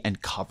ability and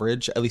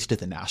coverage, at least at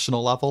the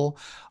national level,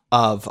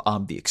 of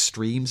the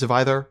extremes of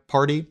either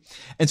party.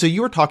 And so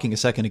you were talking a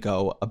second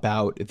ago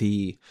about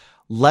the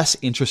less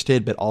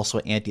interested but also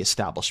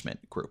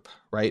anti-establishment group,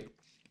 right?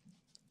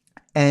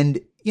 And,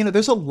 you know,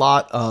 there's a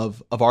lot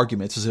of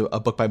arguments. There's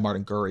a book by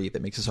Martin Gurry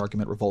that makes this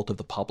argument, Revolt of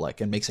the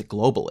Public, and makes it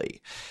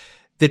globally,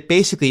 that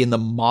basically in the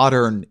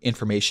modern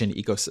information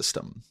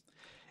ecosystem,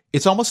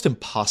 it's almost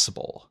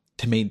impossible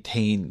to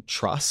maintain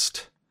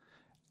trust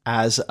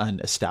as an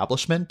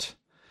establishment,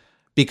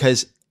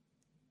 because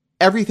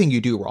everything you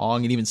do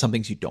wrong, and even some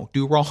things you don't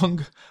do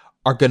wrong,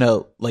 are going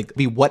to like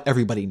be what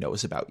everybody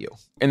knows about you.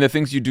 And the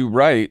things you do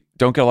right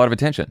don't get a lot of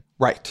attention.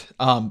 Right.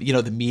 You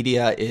know, the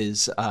media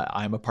is,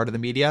 I'm a part of the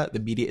media. The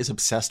media is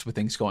obsessed with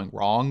things going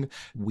wrong.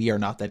 We are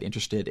not that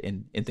interested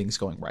in things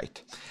going right.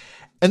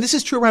 And this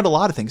is true around a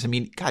lot of things. I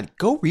mean, God,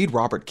 go read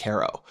Robert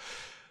Caro.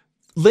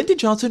 Lyndon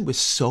Johnson was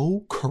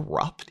so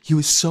corrupt. He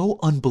was so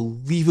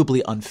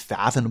unbelievably,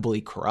 unfathomably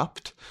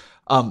corrupt.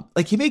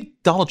 Like, he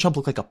made Donald Trump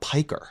look like a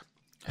piker,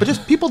 but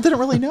just people didn't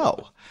really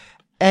know.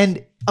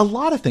 And a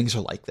lot of things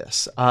are like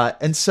this.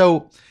 And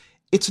so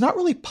it's not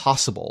really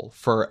possible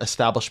for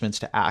establishments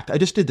to act. I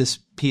just did this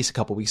piece a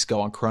couple weeks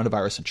ago on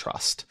coronavirus and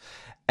trust.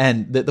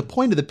 And the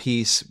point of the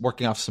piece,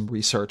 working off some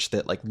research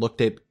that like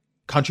looked at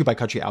country by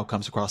country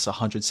outcomes across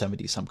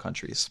 170 some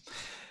countries,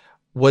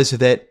 was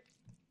that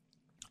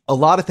a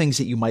lot of things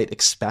that you might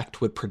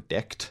expect would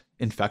predict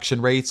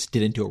infection rates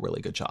didn't do a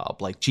really good job.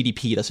 Like,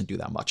 GDP doesn't do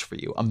that much for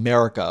you.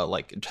 America,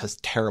 like, has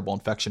terrible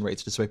infection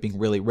rates despite being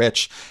really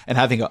rich and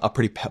having a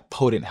pretty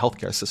potent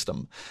healthcare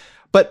system.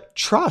 But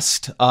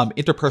trust,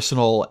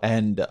 interpersonal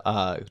and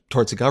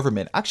towards the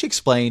government, actually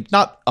explained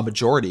not a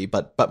majority,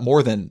 but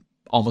more than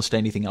almost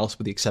anything else,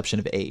 with the exception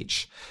of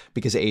age,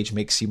 because age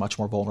makes you much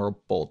more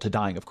vulnerable to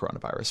dying of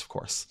coronavirus, of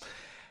course.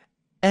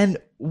 And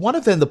one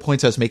of the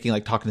points I was making,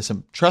 like talking to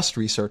some trust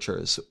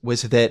researchers,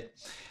 was that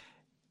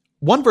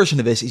one version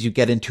of this is you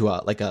get into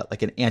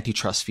an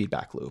antitrust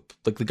feedback loop.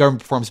 Like, the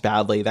government performs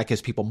badly, that gives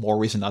people more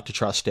reason not to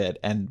trust it.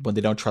 And when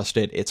they don't trust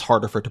it, it's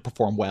harder for it to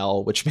perform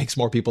well, which makes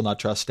more people not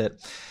trust it.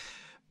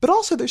 But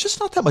also, there's just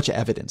not that much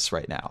evidence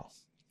right now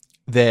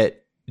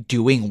that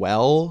doing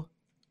well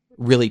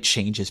really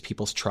changes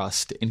people's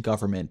trust in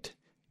government,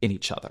 in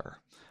each other.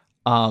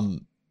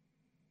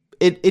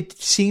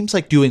 It seems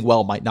like doing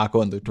well might not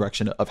go in the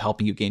direction of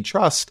helping you gain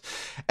trust.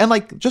 And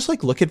just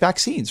look at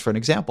vaccines for an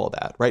example of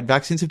that, right?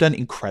 Vaccines have done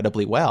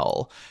incredibly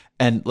well.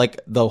 And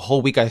like the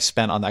whole week I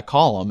spent on that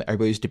column,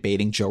 everybody was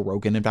debating Joe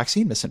Rogan and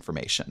vaccine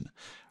misinformation,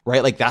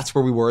 right? Like, that's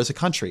where we were as a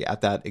country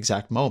at that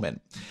exact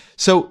moment.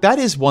 So that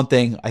is one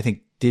thing I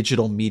think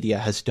digital media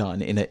has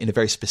done in a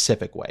very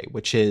specific way,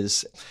 which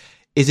is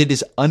it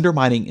is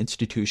undermining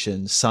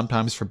institutions,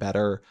 sometimes for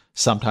better,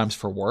 sometimes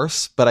for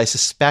worse. But I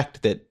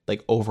suspect that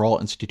like overall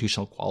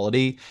institutional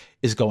quality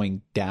is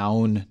going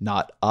down,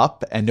 not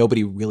up, and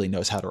nobody really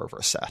knows how to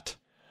reverse that.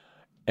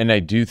 And I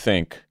do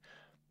think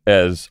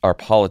as our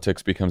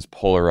politics becomes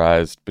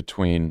polarized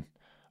between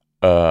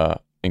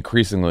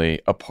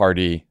increasingly a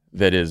party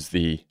that is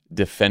the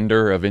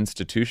defender of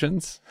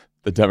institutions,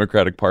 the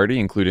Democratic Party,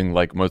 including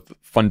like most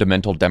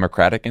fundamental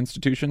democratic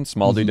institutions,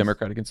 small d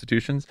democratic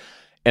institutions,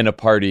 and a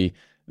party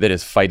that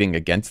is fighting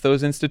against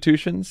those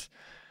institutions,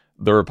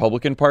 the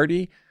Republican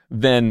Party,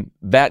 then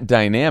that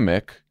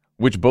dynamic,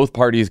 which both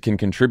parties can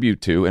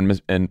contribute to, and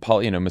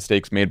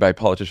mistakes made by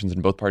politicians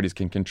in both parties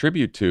can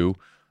contribute to,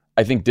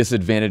 I think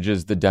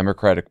disadvantages the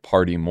Democratic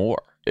Party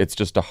more. It's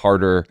just a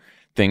harder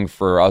thing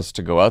for us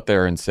to go out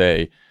there and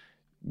say,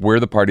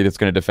 we're the party that's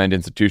going to defend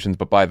institutions,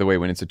 but by the way,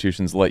 when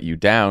institutions let you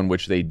down,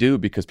 which they do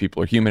because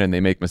people are human and they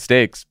make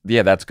mistakes,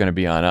 yeah, that's going to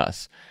be on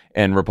us.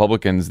 And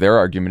Republicans, their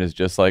argument is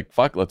just like,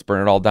 fuck, let's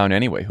burn it all down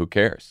anyway. Who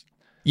cares?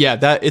 Yeah,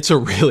 it's a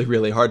really,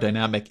 really hard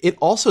dynamic. It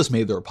also has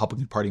made the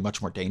Republican Party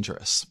much more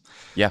dangerous.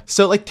 Yeah.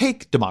 So like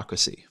take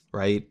democracy,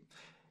 right?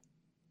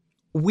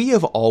 We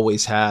have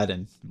always had,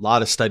 and a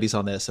lot of studies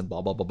on this and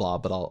blah, blah, blah, blah,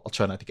 but I'll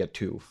try not to get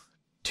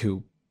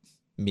too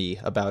me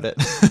about it.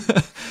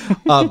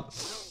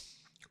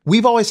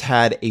 We've always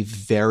had a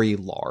very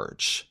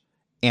large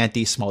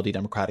anti-small d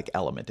democratic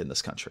element in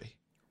this country.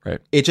 Right.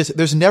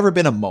 There's never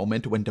been a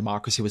moment when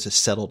democracy was a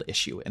settled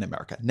issue in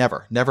America.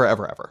 Never, never,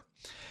 ever, ever.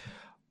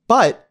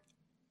 But,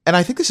 and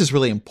I think this is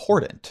really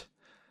important,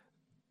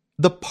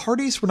 the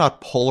parties were not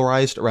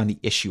polarized around the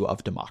issue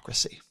of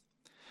democracy.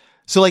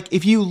 So like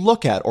if you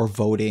look at or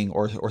voting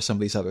or some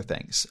of these other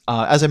things,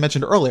 as I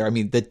mentioned earlier, I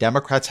mean, the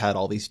Democrats had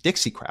all these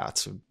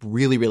Dixiecrats,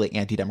 really, really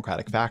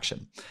anti-democratic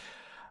faction.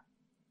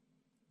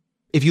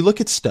 If you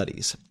look at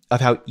studies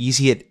of how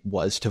easy it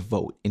was to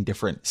vote in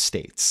different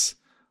states,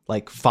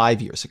 like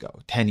 5 years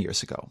ago, 10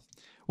 years ago,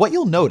 what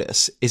you'll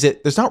notice is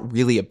that there's not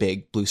really a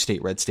big blue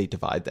state, red state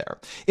divide there.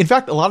 In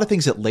fact, a lot of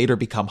things that later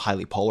become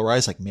highly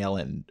polarized, like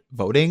mail-in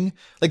voting,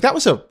 like that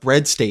was a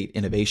red state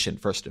innovation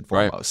first and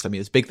foremost. Right. I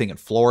mean, it's a big thing in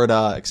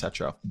Florida,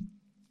 etc.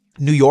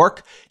 New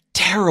York,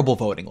 terrible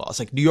voting laws.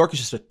 Like New York is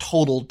just a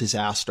total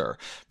disaster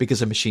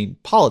because of machine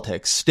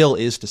politics, still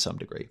is to some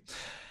degree.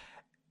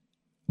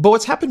 But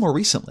what's happened more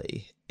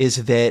recently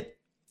is that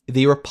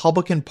the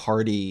Republican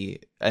Party,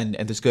 and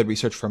there's good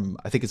research from,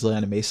 I think it's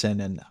Liliana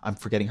Mason, and I'm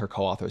forgetting her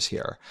co-authors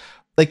here,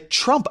 like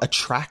Trump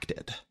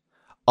attracted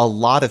a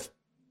lot of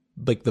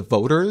like the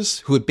voters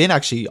who had been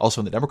actually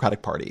also in the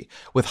Democratic Party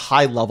with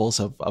high levels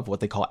of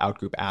what they call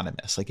outgroup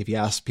animus. Like if you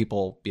ask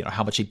people,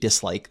 how much they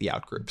dislike the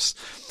outgroups,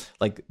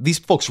 like these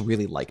folks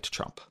really liked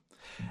Trump.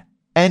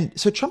 And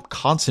so Trump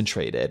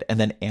concentrated and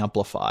then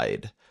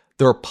amplified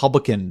the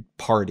Republican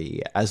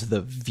Party as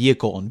the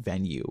vehicle and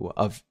venue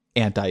of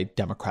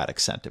anti-democratic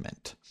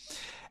sentiment.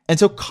 And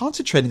so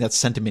concentrating that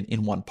sentiment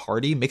in one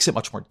party makes it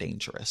much more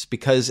dangerous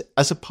because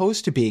as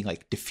opposed to being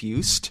like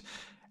diffused,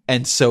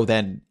 and so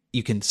then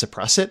you can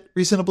suppress it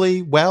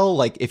reasonably well,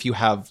 like if you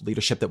have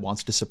leadership that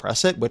wants to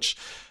suppress it, which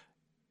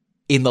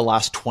in the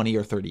last 20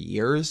 or 30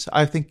 years,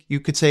 I think you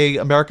could say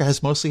America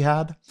has mostly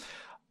had.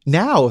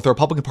 Now, if the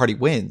Republican Party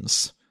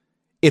wins,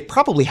 it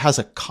probably has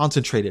a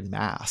concentrated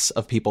mass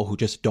of people who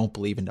just don't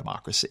believe in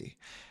democracy.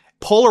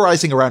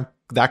 Polarizing around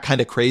that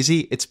kind of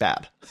crazy, it's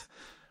bad.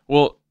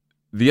 Well,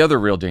 the other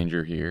real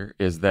danger here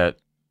is that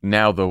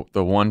now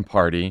the one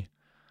party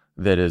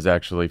that is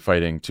actually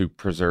fighting to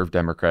preserve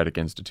democratic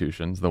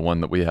institutions, the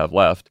one that we have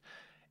left,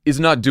 is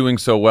not doing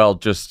so well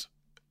just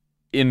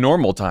in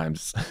normal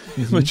times,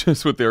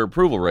 just with their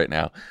approval right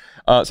now.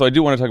 So I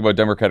do want to talk about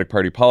Democratic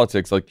Party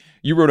politics. Like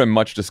you wrote a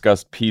much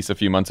discussed piece a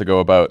few months ago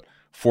about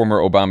former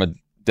Obama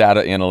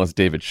data analyst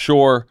David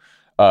Shor,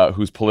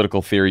 whose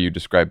political theory you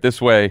described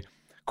this way,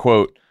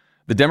 quote,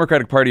 "The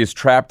Democratic Party is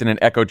trapped in an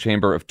echo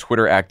chamber of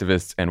Twitter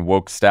activists and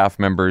woke staff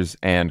members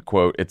and,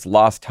 quote, it's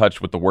lost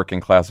touch with the working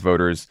class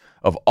voters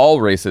of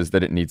all races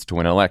that it needs to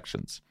win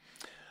elections."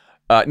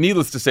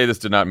 Needless to say, this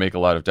did not make a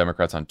lot of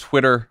Democrats on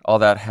Twitter all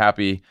that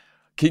happy.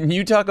 Can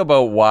you talk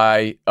about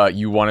why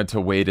you wanted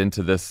to wade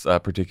into this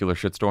particular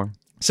shitstorm?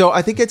 So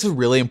I think it's a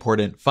really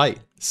important fight.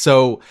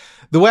 So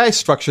the way I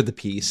structured the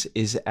piece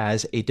is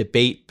as a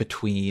debate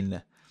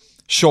between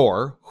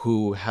Shor,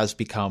 who has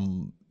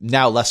become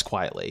now less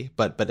quietly,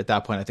 but at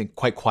that point, I think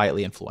quite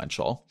quietly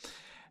influential,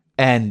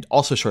 and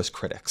also Shor's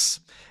critics.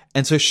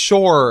 And so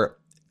Shor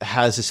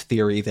has this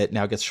theory that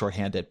now gets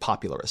shorthanded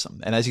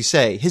popularism. And as you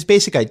say, his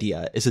basic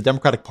idea is the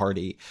Democratic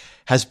Party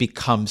has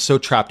become so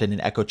trapped in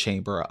an echo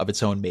chamber of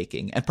its own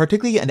making, and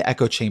particularly an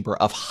echo chamber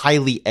of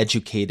highly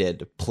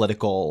educated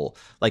political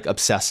like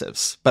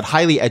obsessives, but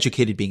highly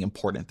educated being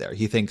important there.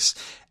 He thinks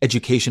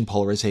education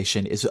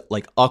polarization is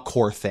like a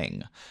core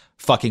thing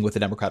fucking with the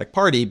Democratic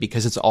Party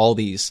because it's all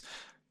these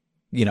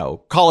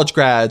college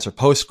grads or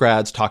post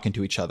grads talking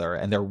to each other,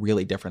 and they're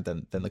really different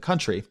than the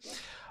country.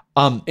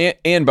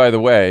 And by the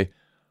way,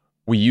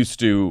 we used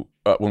to,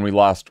 when we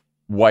lost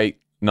white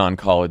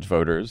non-college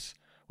voters,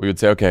 we would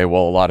say, okay,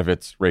 well, a lot of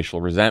it's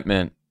racial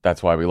resentment.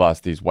 That's why we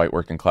lost these white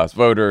working class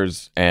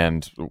voters,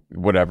 and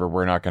whatever,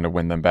 we're not going to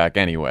win them back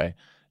anyway.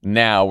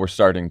 Now we're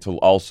starting to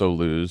also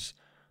lose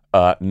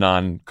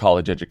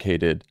non-college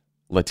educated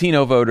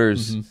Latino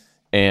voters,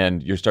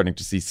 and you're starting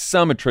to see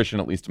some attrition,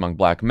 at least among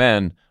black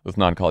men, with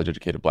non-college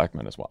educated black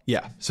men as well.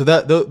 Yeah, so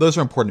those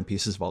are important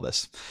pieces of all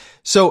this.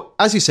 So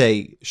as you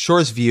say,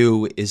 Shore's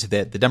view is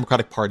that the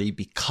Democratic Party,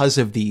 because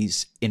of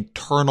these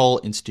internal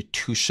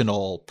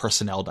institutional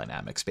personnel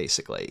dynamics,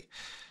 basically,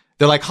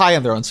 they're like high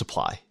on their own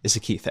supply is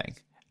a key thing.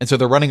 And so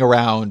they're running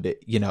around,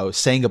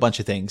 saying a bunch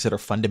of things that are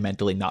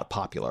fundamentally not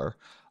popular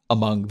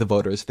among the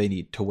voters they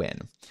need to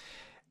win.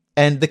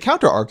 And the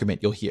counter argument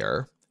you'll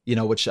hear,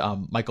 which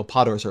Michael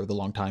Podhorzer, the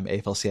longtime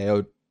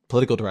AFL-CIO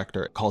political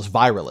director, calls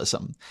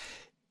viralism,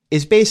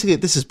 is basically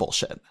this is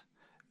bullshit.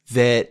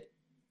 That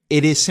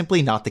it is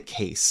simply not the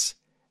case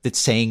that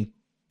saying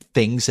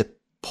things that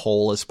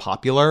poll as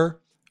popular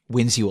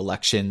wins you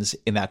elections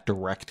in that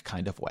direct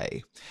kind of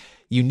way.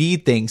 You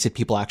need things that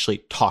people actually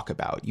talk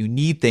about. You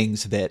need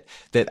things that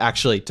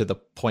actually, to the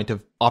point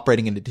of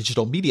operating in the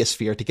digital media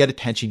sphere, to get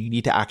attention, you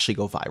need to actually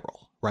go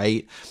viral,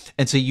 right?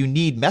 And so you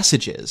need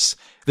messages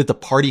that the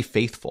party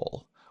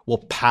faithful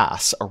will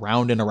pass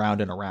around and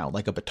around and around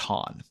like a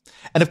baton.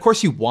 And of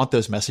course, you want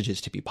those messages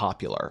to be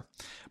popular,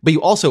 but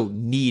you also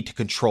need to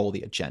control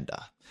the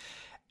agenda.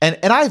 And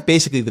I have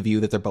basically the view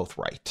that they're both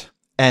right.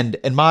 And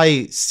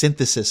my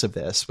synthesis of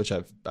this, which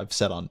I've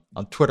said on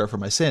Twitter for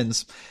my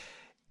sins,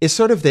 is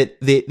sort of that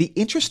the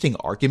interesting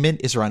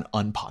argument is around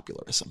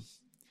unpopularism.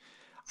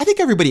 I think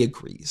everybody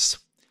agrees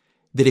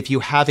that if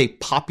you have a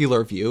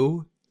popular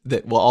view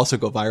that will also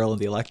go viral in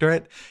the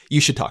electorate,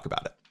 you should talk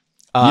about it.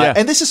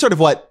 And this is sort of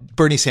what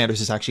Bernie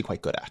Sanders is actually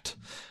quite good at.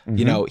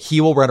 He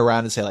will run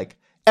around and say, like,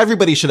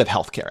 everybody should have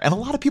healthcare. And a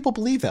lot of people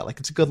believe that. Like,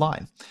 it's a good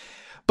line.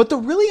 But the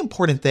really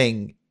important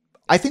thing,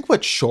 I think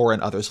what Shore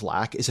and others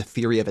lack is a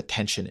theory of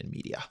attention in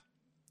media,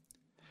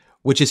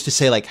 which is to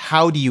say, like,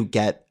 how do you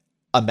get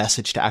a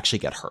message to actually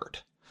get heard?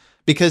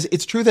 Because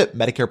it's true that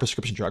Medicare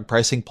prescription drug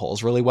pricing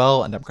polls really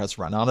well and Democrats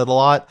run on it a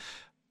lot,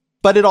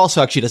 but it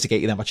also actually doesn't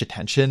get you that much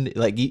attention.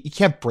 Like, you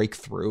can't break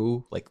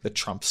through like the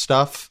Trump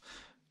stuff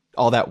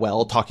all that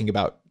well talking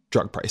about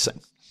drug pricing.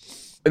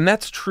 And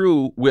that's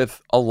true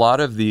with a lot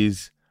of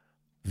these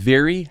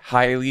very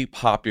highly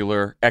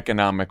popular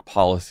economic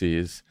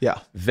policies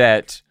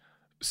that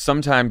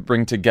sometimes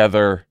bring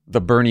together the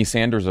Bernie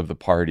Sanders of the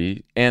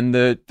party and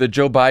the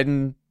Joe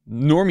Biden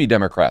normie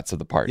Democrats of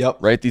the party,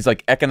 right? These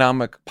like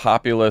economic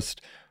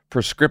populist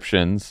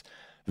prescriptions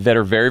that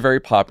are very, very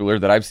popular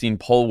that I've seen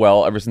poll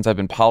well ever since I've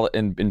been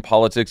in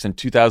politics in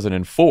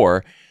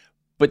 2004.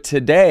 But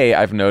today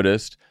I've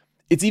noticed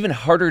it's even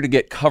harder to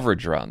get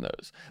coverage around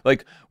those.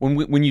 Like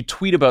when you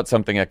tweet about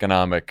something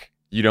economic,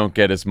 you don't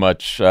get as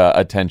much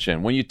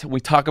attention. When we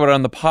talk about it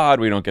on the pod,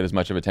 we don't get as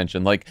much of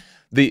attention. Like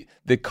the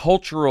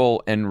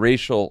cultural and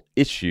racial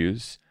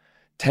issues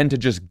tend to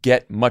just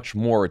get much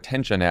more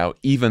attention now,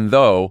 even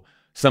though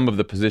some of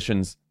the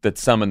positions that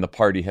some in the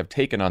party have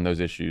taken on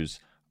those issues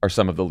are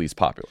some of the least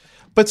popular.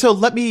 But so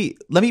let me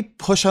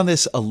push on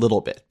this a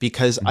little bit,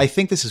 because I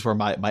think this is where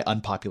my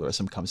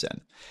unpopularism comes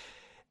in.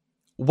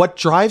 What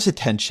drives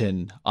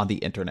attention on the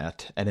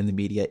internet and in the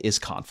media is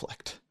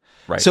conflict.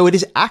 Right. So it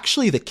is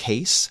actually the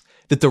case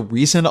that the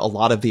reason a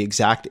lot of the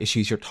exact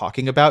issues you're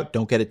talking about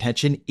don't get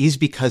attention is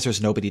because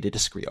there's nobody to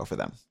disagree over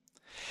them.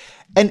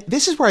 And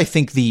this is where I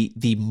think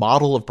the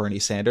model of Bernie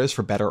Sanders,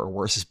 for better or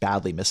worse, is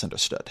badly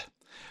misunderstood.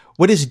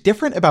 What is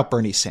different about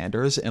Bernie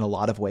Sanders in a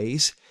lot of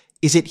ways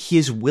is that he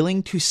is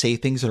willing to say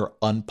things that are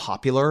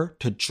unpopular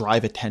to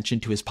drive attention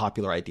to his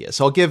popular ideas.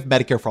 So I'll give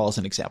Medicare for All as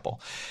an example.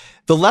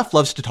 The left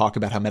loves to talk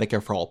about how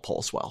Medicare for All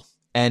polls well,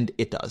 and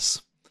it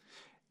does.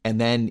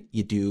 And then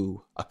you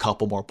do a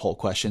couple more poll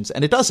questions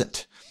and it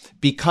doesn't,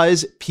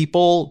 because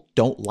people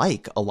don't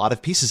like a lot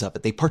of pieces of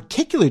it. They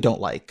particularly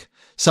don't like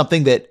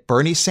something that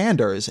Bernie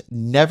Sanders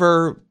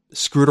never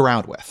screwed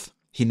around with.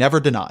 He never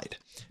denied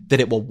that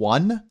it will,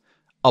 one,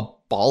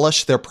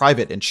 abolish their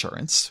private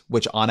insurance,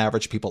 which on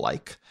average people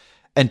like,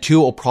 and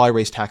two, it will probably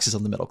raise taxes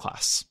on the middle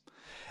class.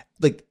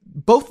 Like,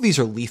 both of these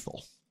are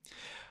lethal.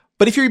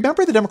 But if you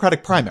remember the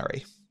Democratic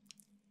primary,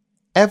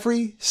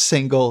 every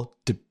single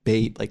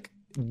debate, like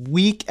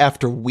week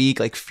after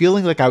week, like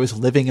feeling like I was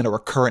living in a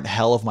recurrent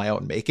hell of my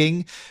own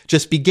making,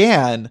 just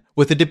began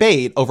with a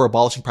debate over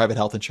abolishing private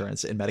health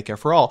insurance in Medicare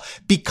for All,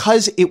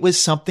 because it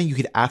was something you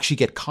could actually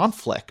get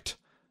conflict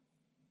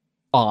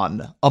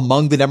on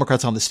among the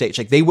Democrats on the stage.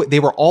 Like they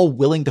were all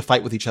willing to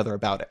fight with each other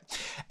about it.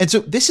 And so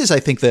this is, I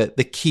think,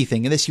 the key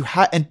thing in this.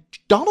 And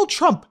Donald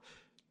Trump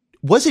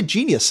was a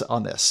genius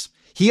on this.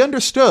 He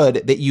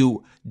understood that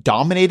you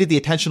dominated the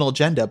attentional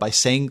agenda by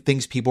saying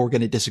things people were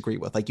going to disagree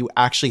with. Like, you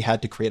actually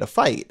had to create a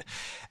fight.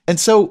 And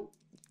so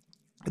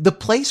the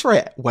place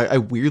where I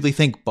weirdly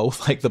think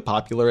both like the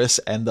popularists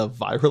and the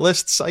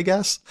viralists, I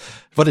guess,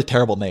 what a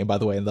terrible name, by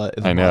the way, in the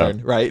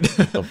modern, right?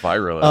 The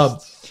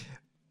viralists.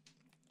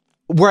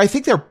 Where I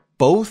think they're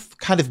both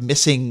kind of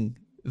missing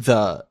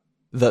the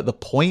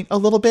point a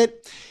little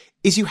bit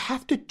is you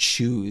have to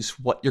choose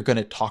what you're going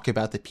to talk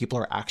about that people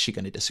are actually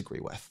going to disagree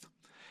with.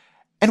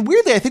 And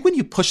weirdly, I think when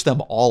you push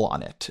them all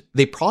on it,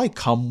 they probably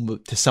come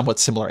to somewhat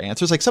similar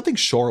answers. Like something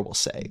Shor will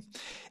say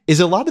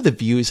is a lot of the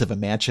views of a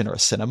Manchin or a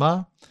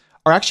Sinema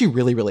are actually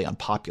really, really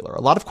unpopular.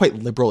 A lot of quite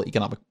liberal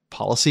economic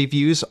policy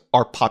views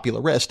are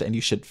popularist, and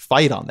you should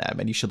fight on them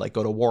and you should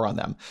go to war on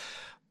them.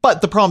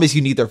 But the problem is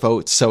you need their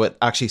votes, so it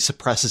actually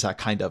suppresses that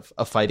kind of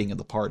fighting in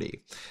the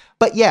party.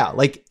 But yeah,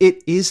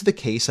 it is the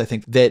case, I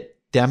think, that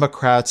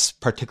Democrats,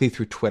 particularly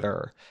through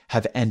Twitter,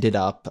 have ended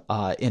up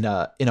in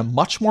a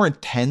much more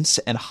intense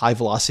and high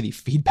velocity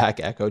feedback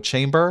echo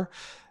chamber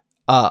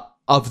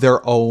of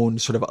their own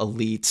sort of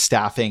elite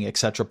staffing, et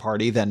cetera,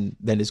 party than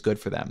is good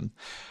for them.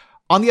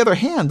 On the other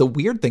hand, the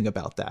weird thing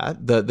about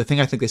that, the thing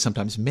I think they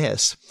sometimes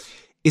miss,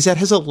 is that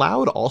has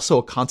allowed also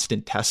a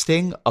constant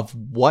testing of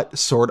what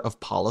sort of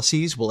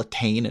policies will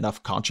attain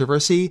enough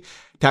controversy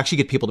to actually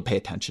get people to pay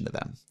attention to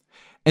them.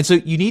 And so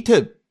you need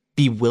to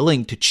be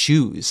willing to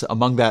choose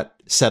among that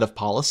set of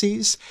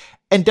policies.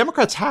 And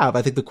Democrats have.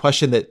 I think the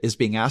question that is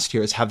being asked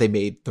here is, have they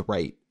made the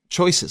right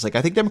choices? I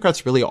think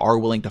Democrats really are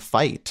willing to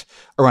fight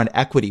around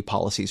equity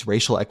policies,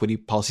 racial equity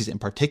policies in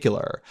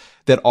particular,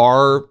 that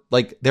are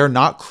they're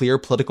not clear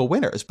political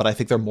winners, but I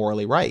think they're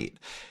morally right.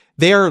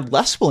 They are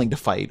less willing to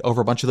fight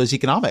over a bunch of those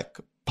economic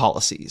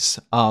policies,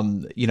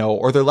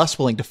 or they're less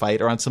willing to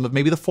fight around some of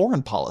maybe the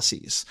foreign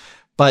policies.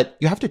 But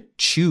you have to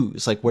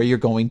choose where you're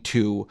going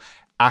to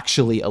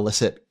actually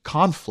elicit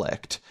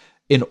conflict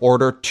in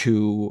order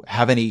to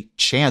have any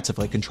chance of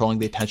controlling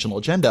the attentional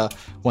agenda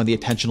when the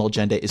attentional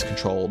agenda is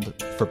controlled,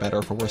 for better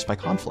or for worse, by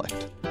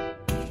conflict.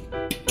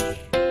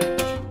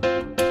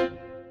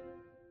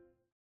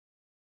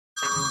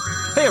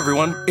 Hey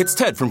everyone, it's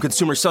Ted from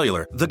Consumer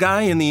Cellular, the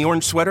guy in the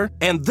orange sweater,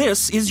 and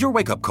this is your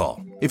wake-up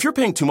call. If you're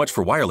paying too much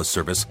for wireless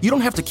service, you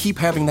don't have to keep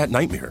having that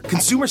nightmare.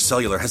 Consumer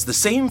Cellular has the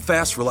same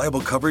fast, reliable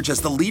coverage as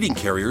the leading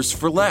carriers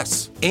for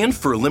less. And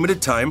for a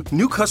limited time,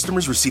 new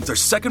customers receive their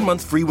second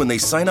month free when they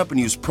sign up and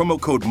use promo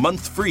code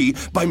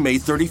MONTHFREE by May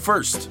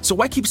 31st. So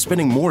why keep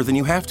spending more than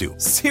you have to?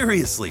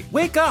 Seriously,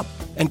 wake up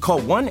and call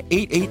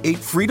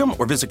 1-888-FREEDOM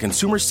or visit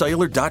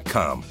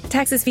consumercellular.com.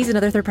 Taxes, fees, and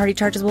other third-party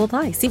charges will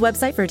apply. See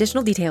website for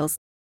additional details.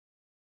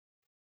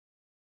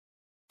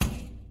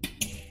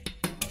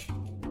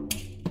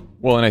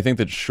 Well, and I think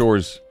that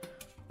Shor's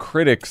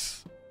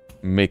critics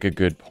make a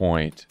good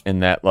point in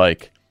that,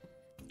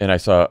 and I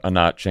saw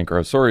Anat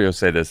Shenker-Osorio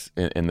say this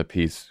in the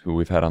piece, who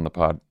we've had on the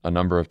pod a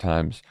number of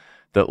times,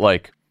 that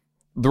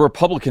the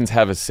Republicans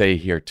have a say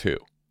here too,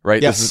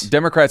 right? Yes.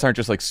 Democrats aren't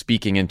just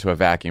speaking into a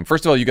vacuum.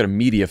 First of all, you got a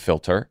media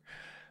filter.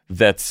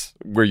 That's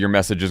where your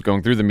message is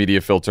going through the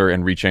media filter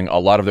and reaching a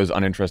lot of those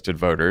uninterested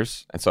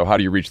voters. And so how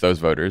do you reach those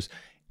voters?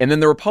 And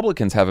then the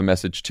Republicans have a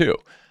message too.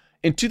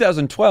 In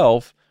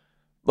 2012,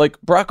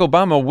 Barack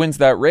Obama wins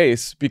that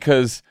race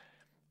because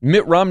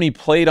Mitt Romney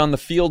played on the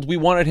field we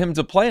wanted him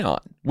to play on.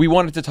 We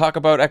wanted to talk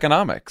about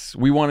economics.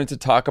 We wanted to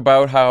talk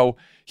about how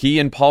he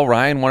and Paul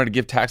Ryan wanted to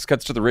give tax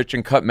cuts to the rich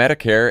and cut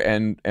Medicare,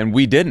 and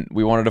we didn't.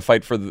 We wanted to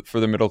fight for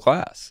the middle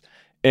class.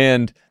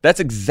 And that's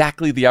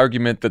exactly the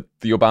argument that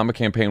the Obama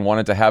campaign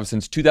wanted to have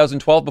since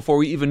 2012, before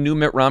we even knew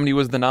Mitt Romney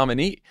was the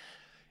nominee.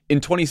 In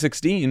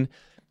 2016,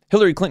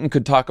 Hillary Clinton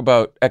could talk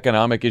about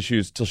economic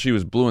issues till she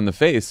was blue in the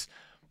face.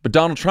 But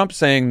Donald Trump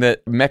saying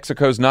that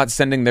Mexico's not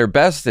sending their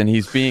best and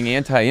he's being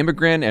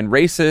anti-immigrant and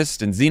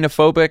racist and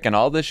xenophobic and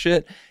all this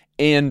shit.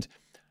 And,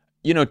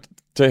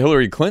 to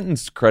Hillary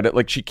Clinton's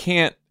credit, she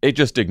can't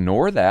just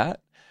ignore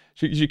that.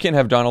 She can't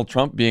have Donald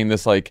Trump being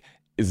this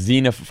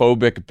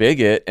xenophobic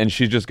bigot and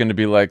she's just going to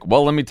be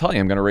well, let me tell you,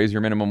 I'm going to raise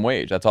your minimum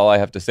wage. That's all I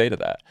have to say to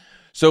that.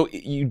 So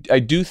I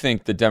do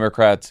think the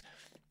Democrats,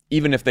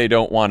 even if they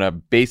don't want to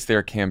base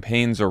their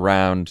campaigns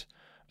around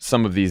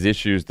some of these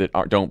issues that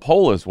don't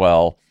poll as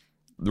well,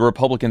 the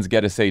Republicans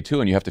get a say too,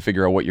 and you have to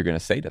figure out what you're going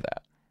to say to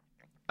that.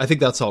 I think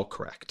that's all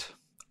correct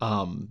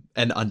and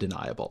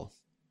undeniable.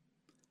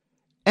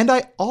 And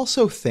I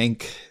also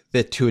think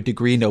that to a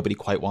degree nobody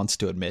quite wants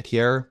to admit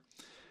here,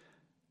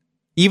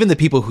 even the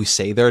people who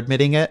say they're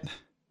admitting it,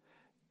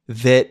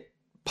 that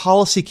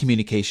policy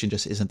communication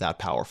just isn't that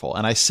powerful.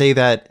 And I say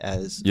that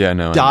as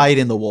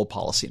dyed-in-the-wool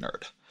policy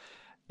nerd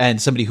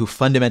and somebody who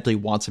fundamentally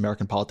wants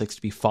American politics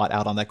to be fought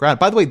out on that ground.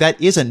 By the way,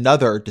 that is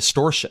another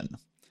distortion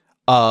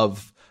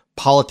of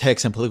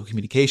politics and political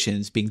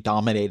communications being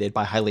dominated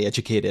by highly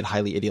educated,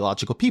 highly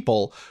ideological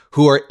people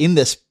who are in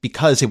this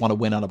because they want to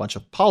win on a bunch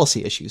of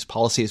policy issues.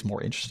 Policy is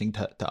more interesting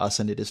to us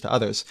than it is to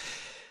others.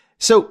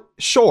 So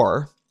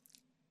Shor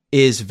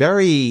is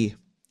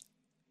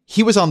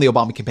he was on the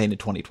Obama campaign in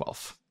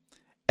 2012.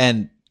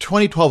 And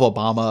 2012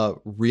 Obama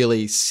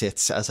really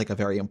sits as a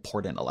very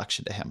important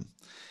election to him.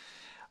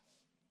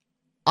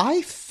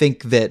 I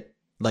think that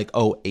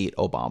 08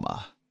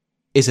 Obama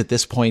is at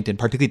this point, in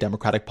particularly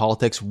Democratic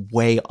politics,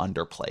 way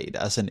underplayed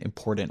as an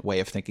important way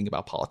of thinking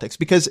about politics.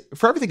 Because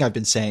for everything I've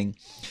been saying,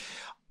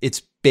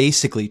 it's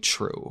basically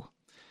true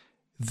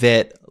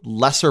that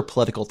lesser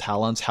political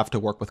talents have to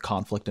work with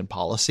conflict and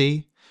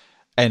policy,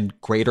 and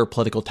greater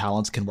political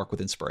talents can work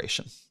with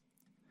inspiration.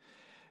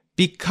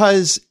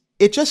 Because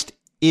it just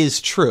is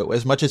true,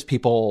 as much as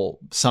people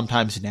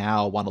sometimes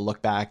now want to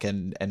look back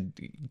and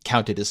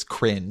count it as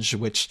cringe,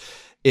 which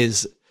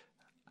is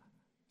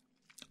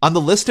on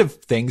the list of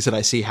things that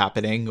I see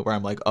happening where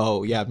I'm like,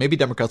 oh yeah, maybe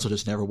Democrats will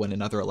just never win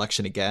another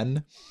election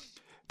again.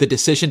 The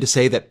decision to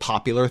say that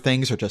popular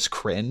things are just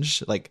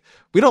cringe, like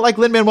we don't like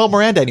Lin-Manuel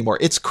Miranda anymore.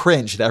 It's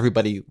cringe that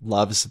everybody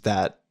loves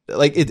that.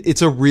 Like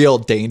it's a real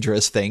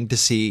dangerous thing to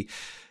see,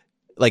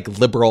 like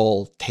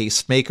liberal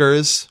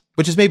tastemakers,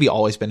 which has maybe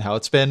always been how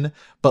it's been,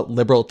 but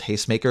liberal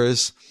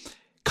tastemakers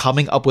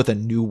coming up with a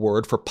new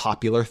word for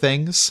popular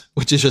things,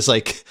 which is just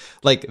like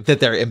that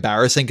they're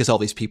embarrassing because all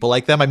these people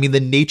like them. I mean, the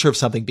nature of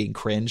something being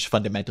cringe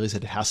fundamentally is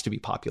that it has to be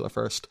popular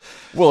first.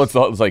 Well, it's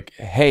like,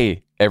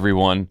 hey,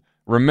 everyone,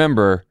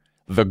 remember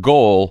the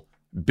goal,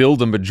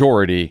 build a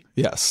majority.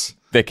 Yes.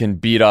 That can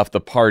beat off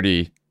the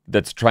party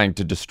that's trying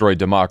to destroy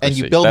democracy. And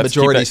you build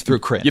majorities through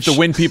cringe. You have to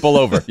win people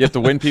over. You have to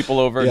win people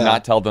over, Yeah.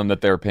 not tell them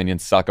that their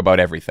opinions suck about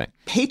everything.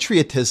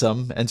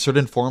 Patriotism and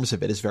certain forms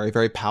of it is very,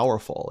 very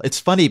powerful. It's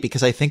funny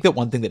because I think that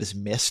one thing that is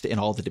missed in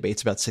all the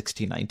debates about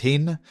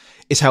 1619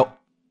 is how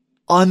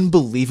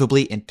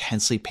unbelievably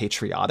intensely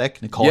patriotic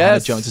Nikole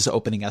Hannah-Jones's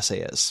opening essay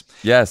is.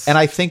 Yes. And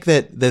I think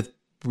that the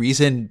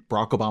reason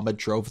Barack Obama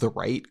drove the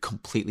right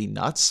completely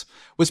nuts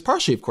was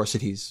partially, of course,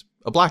 that he's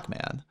a black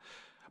man,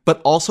 but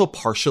also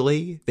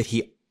partially that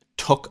he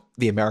took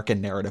the American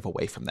narrative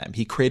away from them.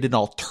 He created an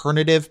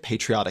alternative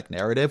patriotic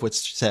narrative,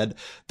 which said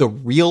the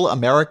real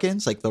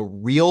Americans, like the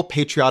real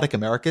patriotic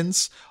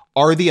Americans,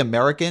 are the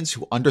Americans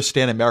who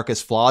understand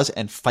America's flaws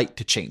and fight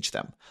to change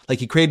them. Like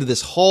he created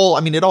this whole, I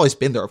mean, it'd always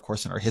been there, of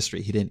course, in our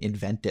history. He didn't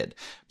invent it.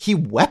 He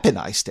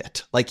weaponized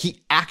it. Like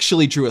he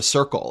actually drew a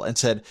circle and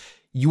said,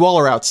 you all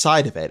are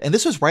outside of it. And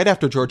this was right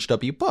after George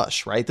W.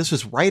 Bush, right? This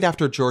was right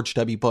after George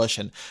W. Bush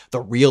and the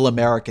real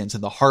Americans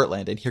in the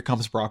heartland. And here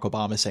comes Barack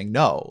Obama saying,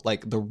 no,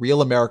 like the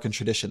real American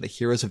tradition, the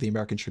heroes of the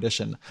American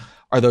tradition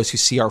are those who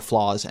see our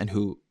flaws and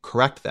who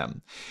correct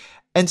them.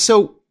 And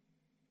so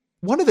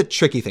one of the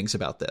tricky things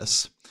about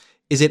this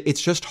is that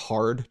it's just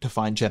hard to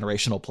find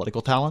generational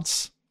political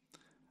talents.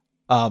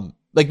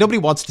 Like nobody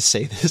wants to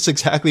say this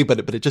exactly, but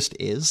it just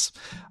is.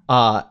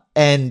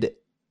 And,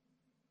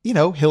 you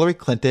know, Hillary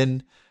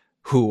Clinton,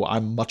 who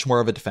I'm much more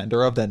of a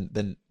defender of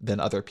than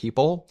other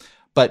people,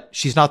 but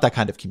she's not that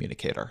kind of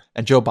communicator.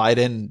 And Joe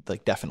Biden,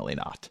 like, definitely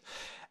not.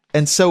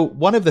 And so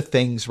one of the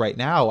things right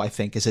now, I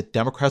think, is that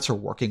Democrats are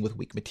working with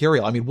weak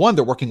material. I mean, one,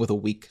 they're working with a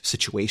weak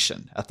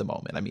situation at the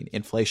moment. I mean,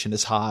 inflation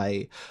is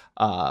high.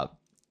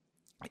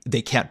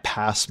 They can't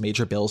pass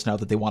major bills now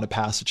that they want to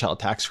pass. The child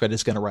tax credit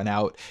is going to run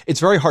out. It's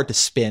very hard to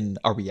spin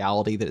a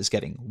reality that is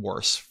getting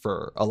worse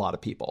for a lot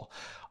of people.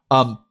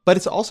 But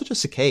it's also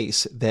just a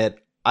case that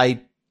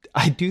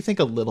I do think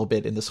a little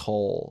bit in this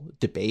whole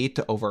debate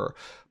over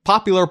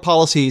popular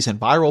policies and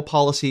viral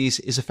policies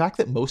is the fact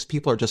that most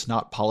people are just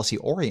not policy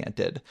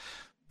oriented.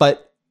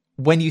 But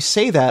when you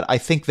say that, I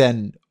think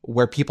then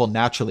where people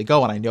naturally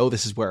go, and I know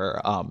this is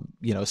where,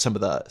 you know, some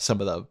of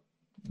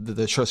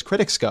the show's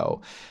critics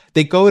go,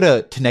 they go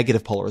to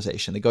negative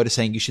polarization. They go to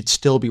saying you should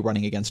still be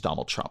running against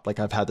Donald Trump. Like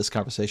I've had this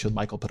conversation with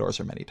Michael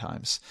Pedorza many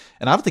times,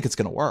 and I don't think it's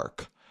going to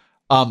work.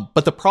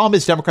 But the problem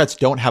is Democrats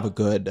don't have a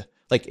good,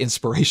 like,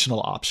 inspirational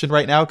option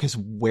right now because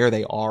where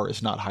they are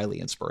is not highly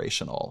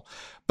inspirational.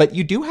 But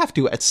you do have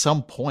to, at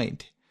some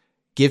point,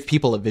 give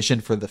people a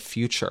vision for the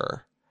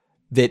future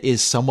that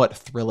is somewhat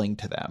thrilling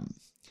to them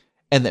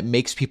and that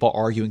makes people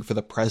arguing for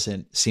the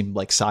present seem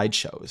like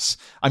sideshows.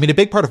 I mean, a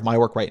big part of my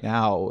work right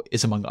now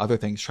is, among other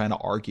things, trying to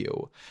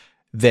argue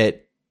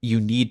that you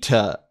need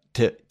to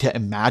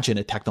imagine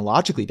a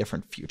technologically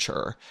different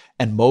future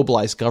and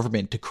mobilize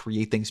government to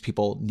create things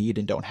people need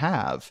and don't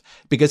have,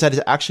 because that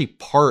is actually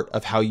part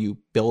of how you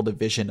build a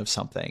vision of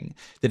something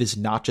that is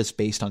not just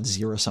based on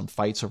zero-sum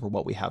fights over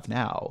what we have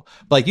now.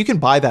 But like, you can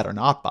buy that or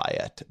not buy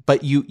it,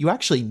 but you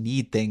actually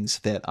need things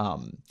that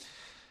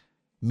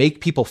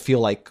make people feel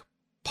like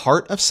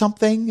part of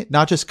something,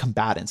 not just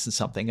combatants in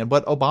something. And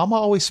what Obama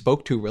always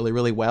spoke to really,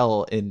 really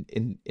well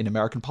in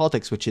American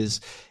politics, which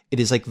is, it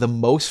is like the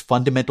most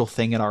fundamental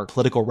thing in our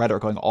political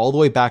rhetoric, going all the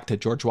way back to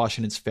George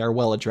Washington's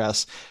farewell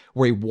address,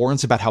 where he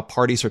warns about how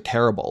parties are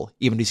terrible,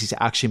 even as he's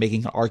actually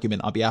making an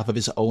argument on behalf of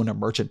his own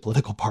emergent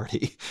political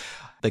party.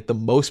 Like the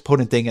most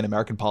potent thing in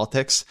American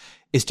politics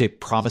is to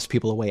promise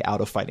people a way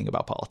out of fighting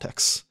about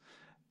politics.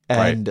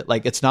 And right.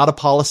 Like, it's not a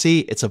policy,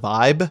 it's a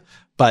vibe.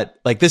 But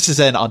like, this is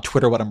on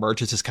Twitter, what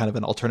emerges is kind of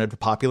an alternative to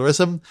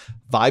popularism.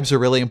 Vibes are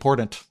really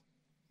important.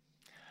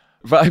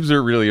 Vibes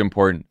are really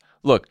important.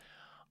 Look,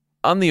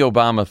 on the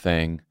Obama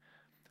thing,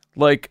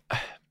 like,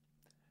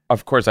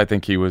 of course, I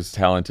think he was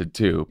talented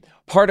too.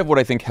 Part of what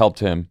I think helped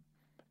him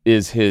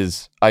is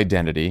his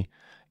identity,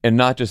 and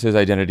not just his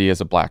identity as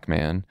a black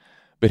man,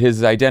 but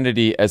his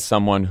identity as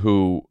someone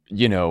who,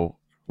 you know,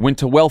 went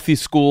to wealthy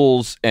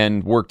schools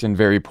and worked in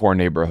very poor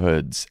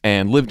neighborhoods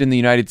and lived in the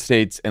United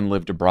States and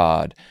lived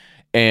abroad.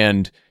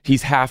 And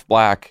he's half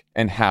black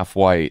and half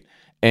white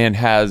and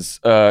has,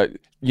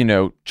 you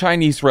know,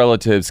 Chinese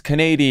relatives,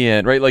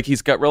 Canadian, right? Like,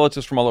 he's got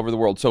relatives from all over the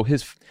world. So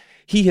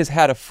he has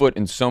had a foot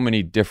in so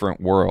many different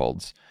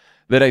worlds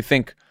that I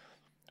think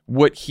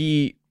what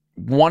he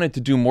wanted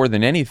to do more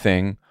than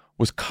anything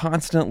was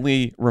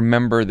constantly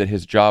remember that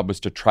his job was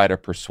to try to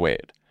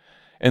persuade.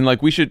 And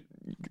like, we should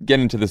get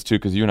into this too,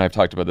 because you and I have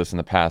talked about this in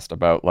the past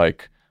about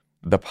like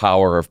the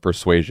power of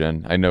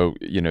persuasion. I know,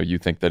 you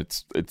think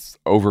that it's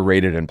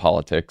overrated in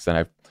politics, and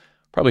I've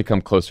probably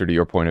come closer to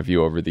your point of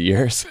view over the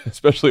years,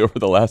 especially over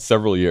the last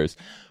several years.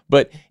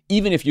 But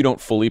even if you don't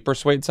fully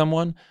persuade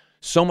someone,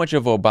 so much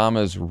of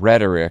Obama's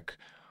rhetoric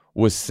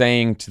was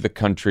saying to the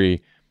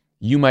country,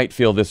 you might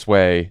feel this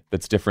way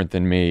that's different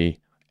than me,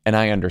 and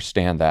I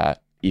understand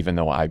that, even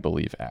though I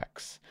believe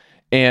X.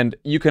 And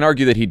you can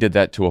argue that he did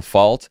that to a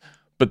fault,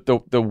 but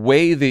the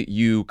way that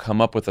you come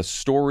up with a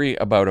story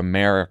about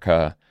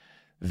America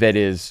that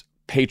is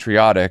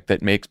patriotic,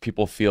 that makes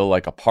people feel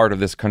like a part of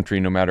this country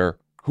no matter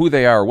who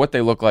they are, what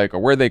they look like, or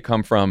where they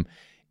come from,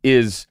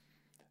 is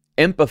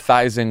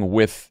empathizing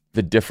with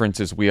the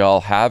differences we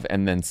all have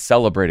and then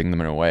celebrating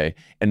them in a way.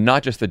 And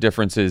not just the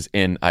differences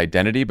in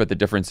identity, but the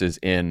differences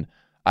in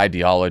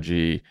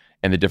ideology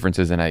and the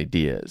differences in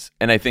ideas.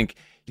 And I think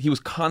he was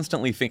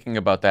constantly thinking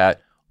about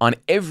that on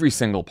every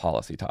single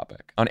policy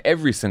topic, on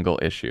every single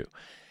issue.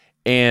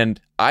 And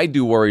I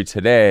do worry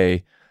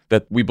today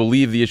that we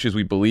believe the issues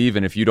we believe,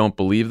 and if you don't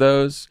believe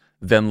those,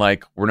 then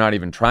like we're not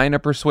even trying to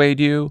persuade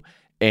you,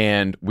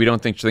 and we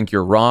don't think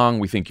you're wrong,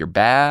 we think you're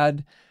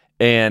bad.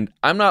 And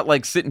I'm not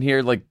like sitting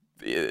here like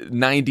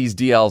 90s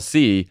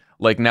DLC,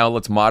 like now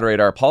let's moderate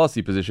our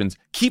policy positions.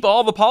 Keep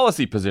all the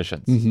policy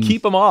positions.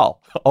 Keep them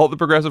all the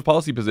progressive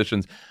policy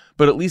positions,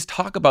 but at least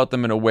talk about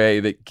them in a way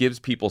that gives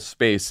people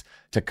space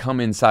to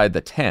come inside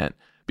the tent,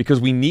 because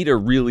we need a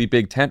really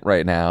big tent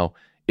right now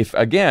if,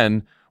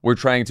 again, we're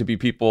trying to be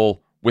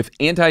people with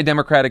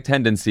anti-democratic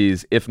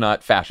tendencies, if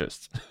not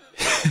fascists.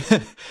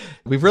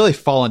 We've really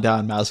fallen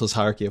down Maslow's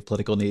hierarchy of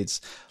political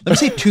needs. Let me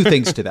say two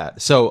things to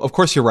that. So, of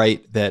course, you're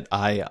right that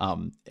I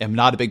am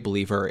not a big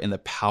believer in the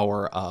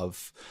power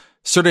of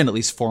certain, at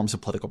least, forms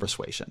of political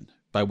persuasion,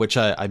 by which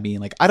I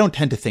mean, like, I don't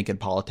tend to think in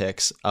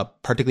politics,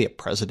 particularly a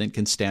president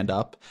can stand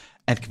up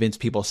and convince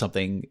people of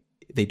something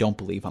they don't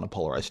believe on a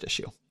polarized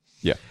issue.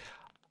 Yeah.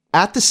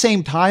 At the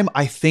same time,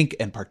 I think,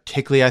 and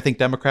particularly I think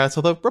Democrats,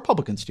 although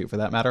Republicans too, for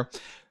that matter,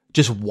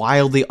 just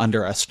wildly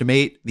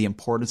underestimate the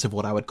importance of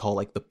what I would call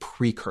like the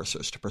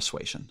precursors to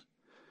persuasion.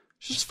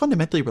 It's just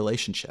fundamentally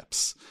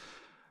relationships.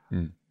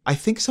 I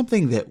think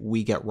something that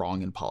we get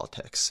wrong in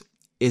politics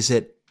is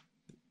that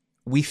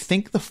we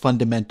think the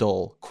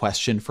fundamental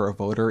question for a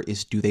voter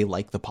is, do they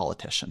like the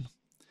politician?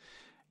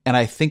 And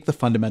I think the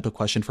fundamental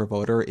question for a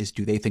voter is,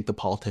 do they think the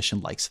politician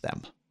likes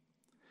them?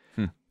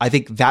 I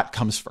think that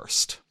comes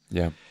first.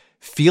 Yeah.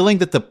 Feeling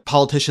that the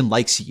politician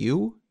likes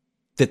you,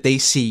 that they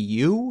see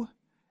you,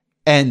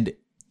 and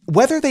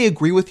whether they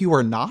agree with you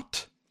or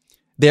not,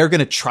 they're going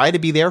to try to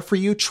be there for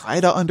you, try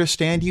to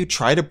understand you,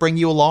 try to bring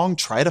you along,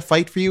 try to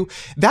fight for you.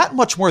 That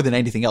much more than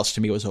anything else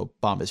to me was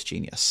Obama's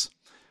genius.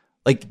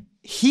 Like,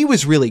 he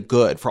was really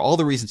good for all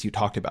the reasons you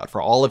talked about,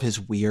 for all of his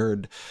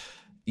weird,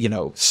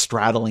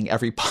 straddling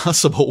every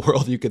possible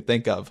world you could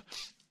think of.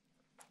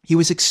 He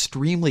was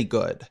extremely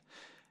good,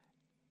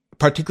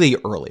 particularly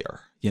earlier,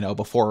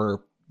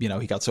 before,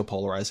 he got so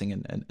polarizing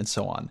and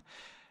so on,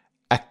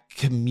 at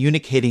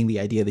communicating the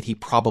idea that he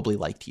probably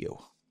liked you.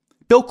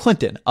 Bill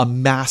Clinton, a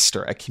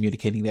master at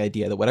communicating the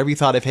idea that whatever you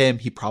thought of him,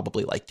 he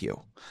probably liked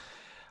you.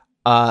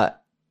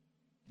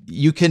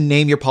 You can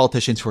name your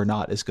politicians who are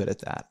not as good at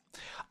that.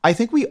 I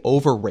think we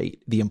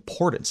overrate the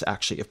importance,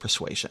 actually, of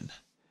persuasion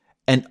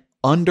and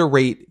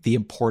underrate the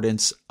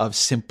importance of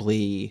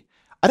simply,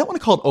 I don't want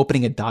to call it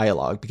opening a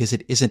dialogue because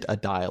it isn't a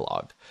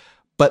dialogue,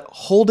 but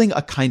holding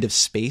a kind of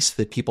space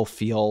that people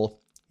feel,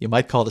 you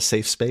might call it a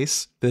safe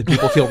space, that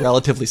people feel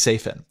relatively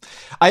safe in.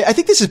 I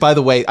think this is, by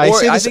the way, I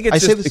think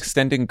it's just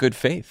extending good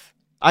faith.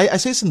 I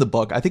say this in the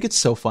book. I think it's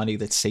so funny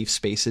that safe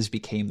spaces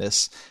became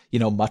this,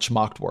 much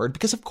mocked word,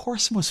 because of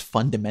course the most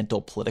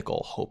fundamental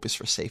political hope is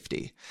for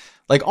safety,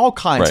 like all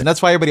kinds. Right. And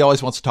that's why everybody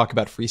always wants to talk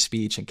about free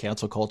speech and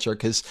cancel culture,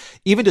 because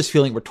even just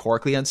feeling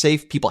rhetorically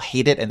unsafe, people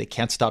hate it and they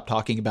can't stop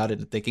talking about it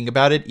and thinking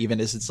about it,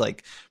 even as it's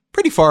like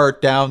pretty far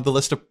down the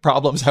list of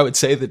problems, I would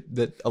say,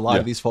 that a lot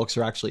of these folks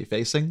are actually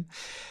facing.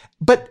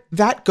 But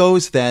that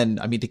goes then,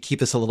 to keep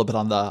this a little bit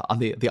on the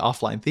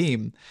offline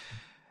theme,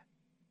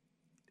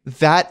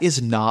 that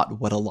is not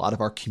what a lot of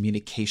our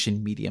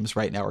communication mediums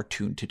right now are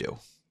tuned to do.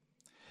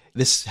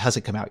 This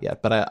hasn't come out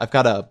yet, but I've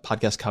got a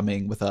podcast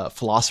coming with a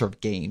philosopher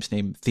of games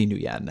named Thi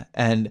Nguyen,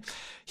 and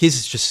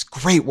he's just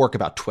great work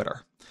about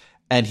Twitter.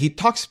 And he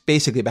talks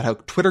basically about how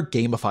Twitter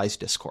gamifies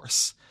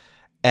discourse.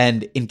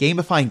 And in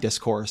gamifying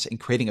discourse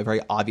and creating a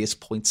very obvious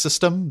point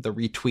system, the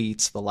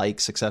retweets, the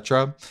likes,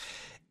 etc.,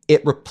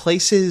 it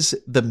replaces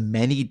the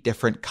many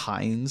different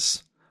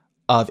kinds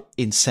of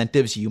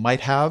incentives you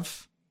might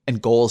have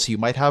and goals you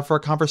might have for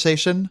a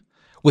conversation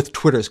with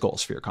Twitter's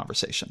goals for your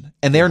conversation.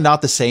 And they're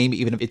not the same,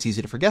 even if it's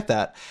easy to forget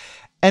that.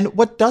 And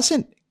what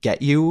doesn't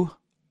get you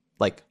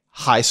like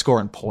high score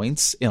and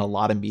points in a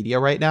lot of media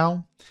right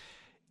now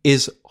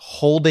is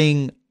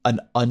holding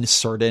an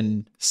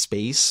uncertain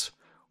space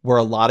where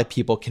a lot of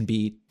people can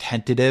be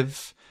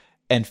tentative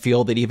and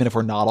feel that even if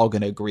we're not all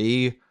going to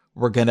agree,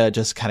 we're going to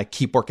just kind of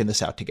keep working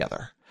this out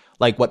together.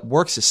 Like what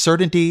works is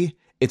certainty.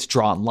 It's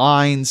drawn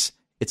lines.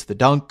 It's the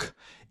dunk.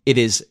 It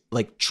is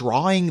like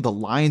drawing the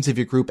lines of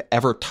your group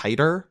ever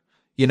tighter,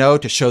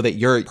 to show that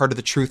you're part of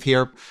the truth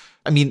here.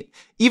 I mean,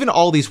 even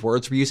all these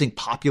words we're using,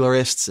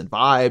 popularists and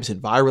vibes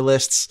and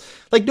viralists,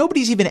 like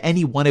nobody's even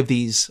any one of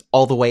these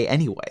all the way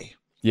anyway.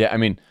 Yeah, I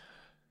mean,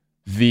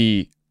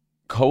 the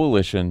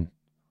coalition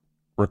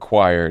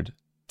required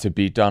to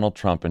beat Donald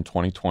Trump in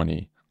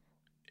 2020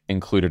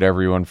 included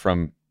everyone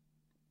from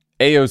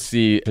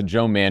AOC to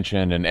Joe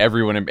Manchin and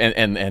everyone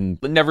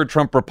and Never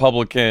Trump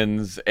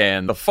Republicans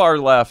and the far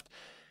left,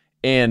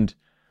 and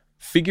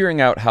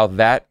figuring out how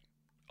that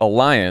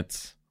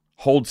alliance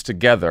holds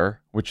together,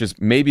 which is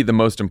maybe the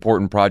most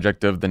important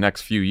project of the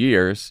next few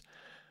years,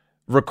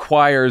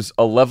 requires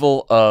a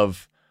level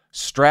of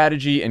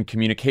strategy and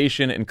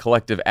communication and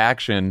collective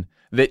action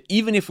that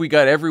even if we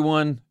got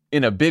everyone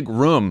in a big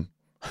room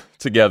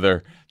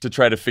together to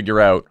try to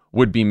figure out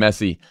would be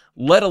messy,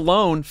 let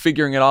alone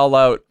figuring it all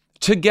out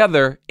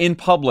together in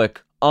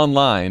public,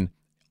 online,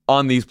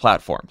 on these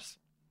platforms.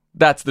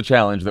 That's the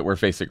challenge that we're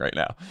facing right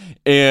now.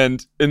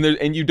 And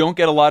you don't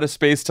get a lot of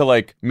space to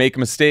like make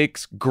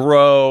mistakes,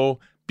 grow,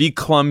 be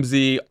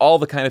clumsy, all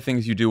the kind of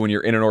things you do when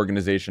you're in an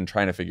organization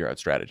trying to figure out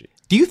strategy.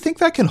 Do you think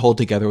that can hold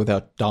together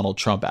without Donald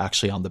Trump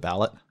actually on the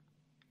ballot?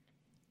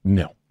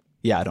 No.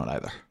 Yeah, I don't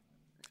either.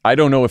 I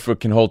don't know if it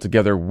can hold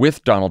together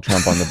with Donald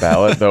Trump on the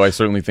ballot, though I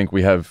certainly think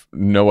we have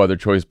no other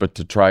choice but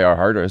to try our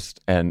hardest,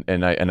 and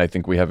I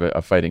think we have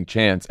a fighting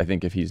chance. I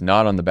think if he's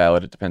not on the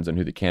ballot, it depends on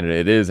who the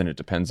candidate is, and it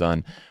depends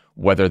on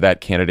whether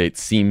that candidate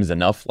seems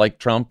enough like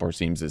Trump or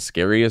seems as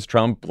scary as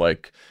Trump.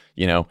 Like,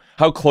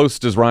 how close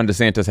does Ron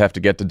DeSantis have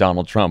to get to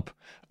Donald Trump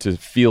to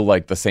feel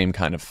like the same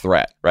kind of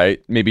threat,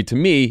 right? Maybe to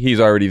me, he's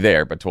already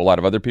there, but to a lot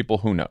of other people,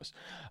 who knows?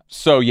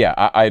 So yeah,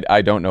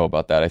 I don't know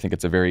about that. I think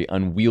it's a very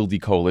unwieldy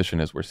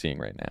coalition as we're seeing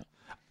right now.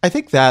 I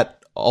think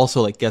that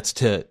also like gets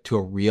to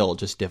a real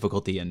just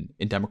difficulty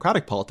in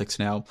Democratic politics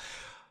now.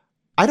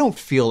 I don't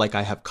feel like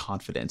I have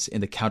confidence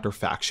in the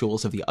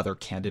counterfactuals of the other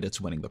candidates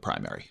winning the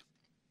primary.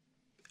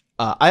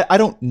 I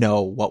don't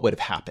know what would have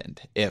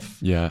happened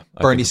if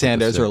Bernie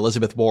Sanders or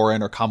Elizabeth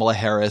Warren or Kamala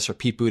Harris or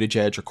Pete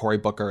Buttigieg or Cory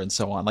Booker and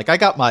so on. Like I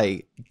got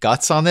my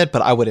guts on it,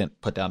 but I wouldn't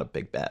put down a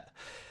big bet.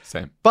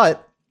 Same.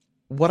 But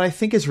what I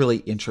think is really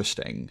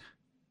interesting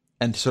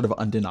and sort of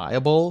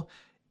undeniable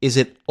is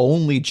it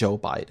only Joe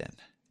Biden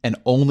and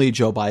only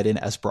Joe Biden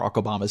as Barack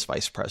Obama's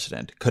vice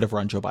president could have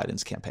run Joe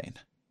Biden's campaign.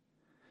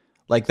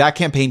 Like that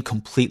campaign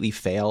completely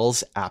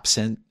fails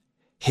absent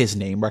his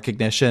name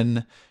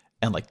recognition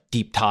and like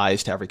deep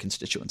ties to every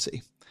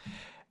constituency.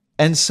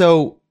 And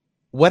so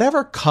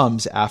whatever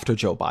comes after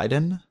Joe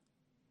Biden,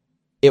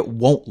 it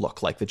won't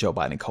look like the Joe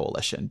Biden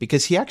coalition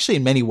because he actually,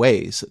 in many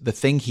ways, the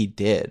thing he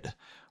did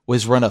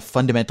was run a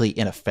fundamentally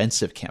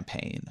inoffensive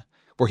campaign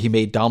where he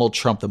made Donald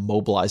Trump the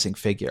mobilizing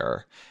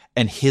figure,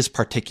 and his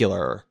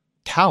particular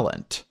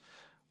talent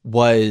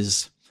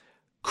was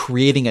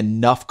creating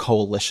enough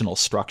coalitional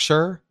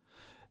structure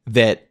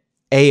that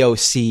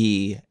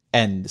AOC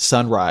and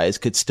Sunrise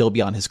could still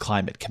be on his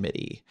climate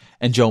committee,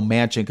 and Joe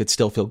Manchin could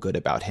still feel good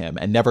about him,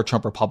 and Never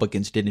Trump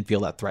Republicans didn't feel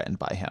that threatened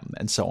by him,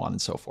 and so on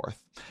and so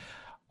forth.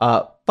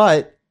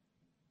 But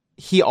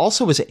he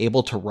also was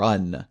able to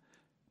run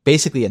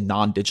basically a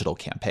non-digital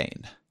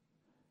campaign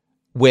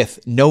with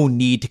no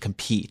need to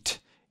compete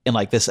in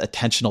like this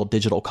attentional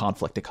digital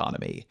conflict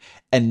economy.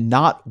 And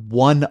not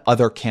one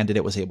other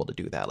candidate was able to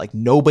do that. Like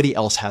nobody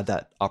else had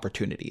that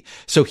opportunity.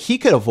 So he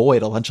could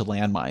avoid a bunch of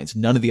landmines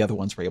none of the other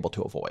ones were able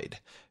to avoid.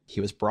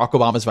 He was Barack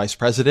Obama's vice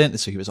president, and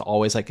so he was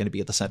always like going to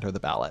be at the center of the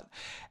ballot.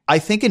 I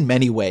think in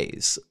many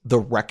ways, the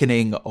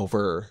reckoning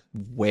over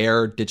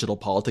where digital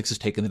politics has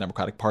taken the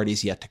Democratic Party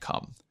is yet to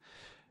come,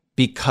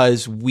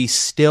 because we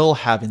still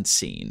haven't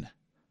seen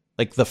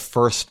like the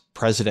first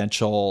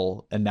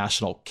presidential and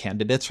national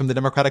candidates from the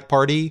Democratic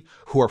Party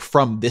who are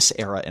from this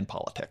era in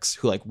politics,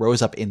 who like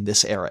rose up in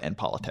this era in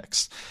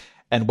politics.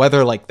 And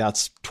whether like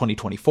that's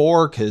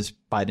 2024 because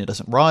Biden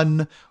doesn't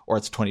run, or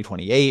it's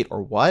 2028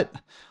 or what,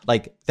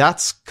 like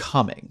that's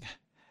coming.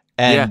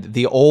 And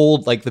the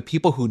old, like the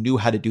people who knew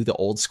how to do the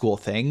old school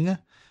thing,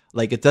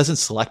 like it doesn't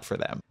select for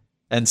them.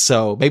 And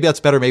so maybe that's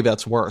better, maybe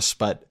that's worse,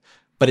 but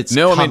it's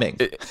coming. I mean,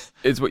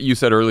 it's what you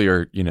said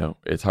earlier,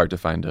 it's hard to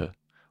find a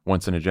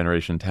once in a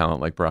generation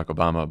talent like Barack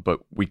Obama, but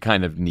we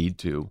kind of need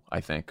to, I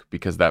think,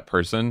 because that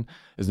person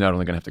is not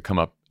only going to have to come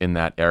up in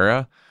that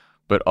era,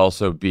 but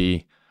also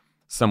be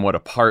somewhat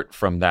apart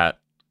from that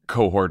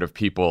cohort of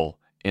people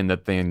in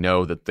that they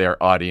know that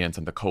their audience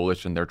and the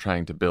coalition they're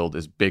trying to build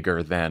is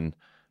bigger than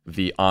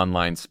the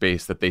online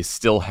space that they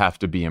still have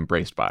to be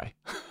embraced by.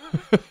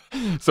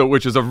 So,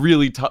 which is a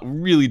really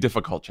really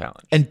difficult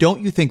challenge. And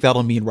don't you think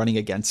that'll mean running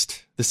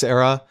against this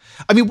era?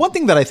 I mean, one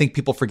thing that I think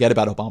people forget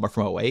about Obama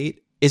from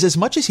 2008 is as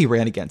much as he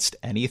ran against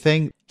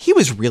anything, he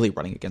was really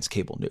running against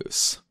cable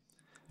news.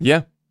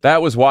 Yeah,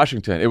 that was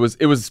Washington. It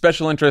was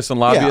special interests and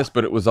lobbyists,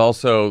 but it was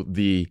also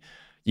the,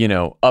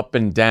 up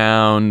and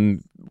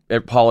down,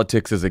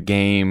 politics as a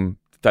game,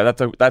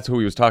 That's who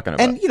he was talking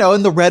about. And,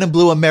 and the red and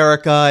blue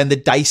America and the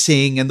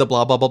dicing and the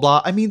blah, blah, blah,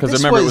 blah. I mean,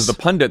 because remember, it was the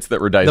pundits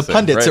that were dicing. The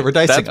pundits that were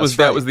dicing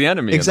That was the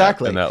enemy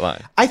exactly. in that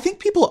line. I think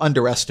people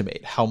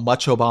underestimate how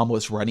much Obama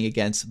was running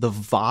against the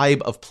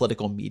vibe of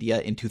political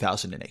media in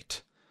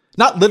 2008.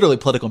 Not literally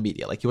political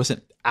media, like he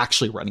wasn't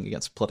actually running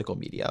against political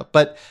media,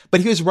 but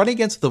he was running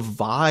against the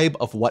vibe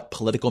of what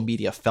political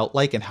media felt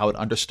like and how it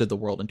understood the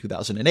world in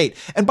 2008.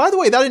 And by the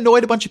way, that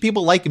annoyed a bunch of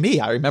people like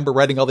me. I remember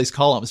writing all these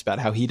columns about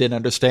how he didn't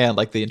understand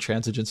like the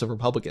intransigence of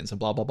Republicans and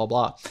blah, blah, blah,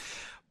 blah.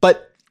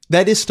 But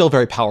that is still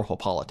very powerful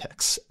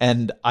politics.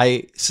 And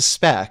I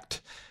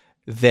suspect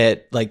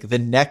that like the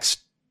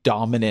next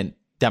dominant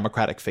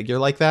Democratic figure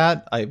like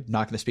that, I'm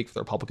not going to speak for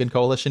the Republican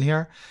coalition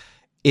here,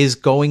 is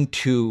going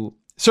to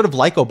sort of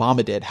like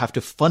Obama did, have to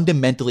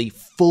fundamentally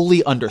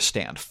fully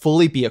understand,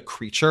 fully be a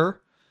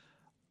creature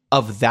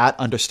of that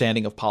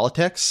understanding of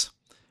politics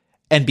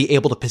and be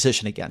able to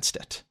position against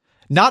it.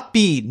 Not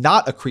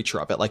a creature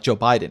of it like Joe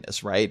Biden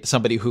is, right?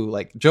 Somebody who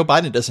like Joe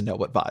Biden doesn't know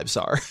what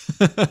vibes are,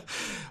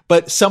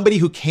 but somebody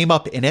who came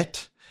up in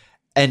it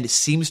and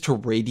seems to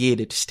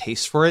radiate a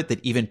distaste for it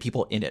that even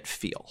people in it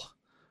feel,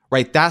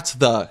 right? That's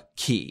the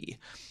key.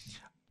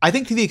 I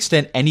think to the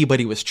extent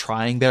anybody was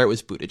trying there, it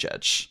was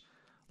Buttigieg.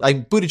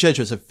 Like Buttigieg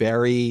was a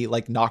very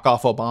like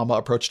knockoff Obama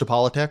approach to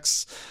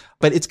politics,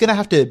 but it's going to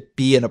have to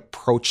be an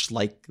approach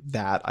like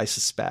that, I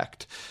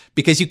suspect,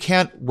 because you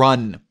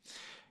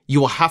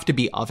will have to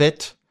be of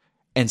it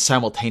and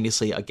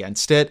simultaneously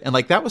against it. And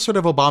like that was sort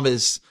of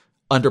Obama's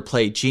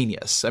underplayed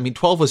genius. I mean,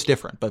 12 was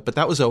different, but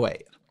that was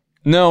 08.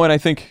 No, and I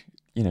think,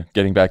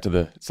 getting back to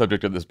the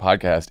subject of this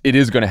podcast, it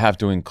is going to have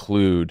to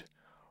include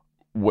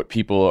what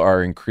people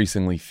are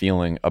increasingly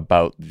feeling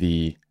about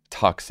the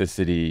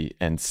toxicity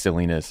and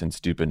silliness and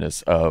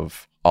stupidness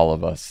of all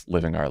of us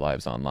living our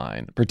lives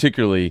online,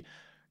 particularly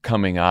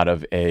coming out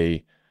of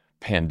a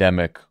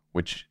pandemic,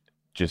 which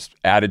just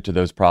added to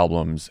those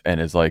problems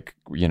and is like,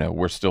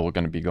 we're still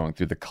going to be going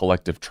through the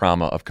collective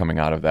trauma of coming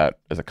out of that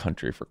as a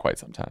country for quite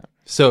some time.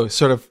 So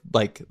sort of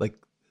like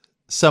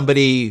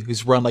somebody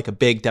who's run like a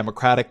big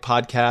Democratic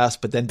podcast,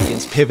 but then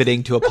begins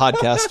pivoting to a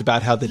podcast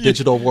about how the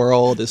digital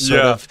world is sort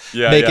of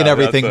making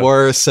everything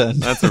worse.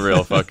 And that's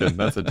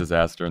a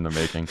disaster in the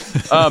making.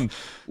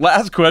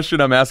 Last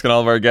question I'm asking all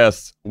of our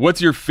guests.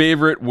 What's your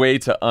favorite way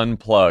to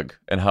unplug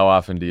and how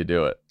often do you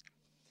do it?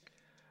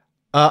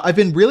 I've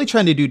been really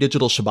trying to do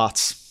digital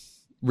Shabbats.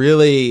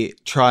 Really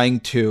trying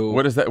to.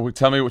 What is that?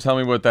 Tell me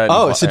what that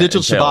is. So digital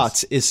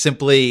entails. Shabbats is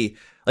simply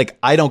like,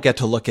 I don't get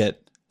to look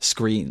at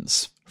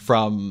screens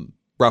from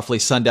roughly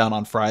sundown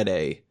on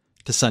Friday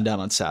to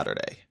sundown on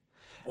Saturday.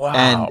 Wow.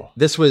 And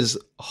this was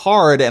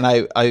hard. And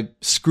I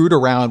screwed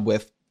around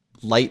with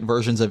light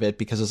versions of it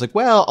because I was like,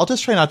 well, I'll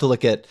just try not to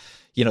look at,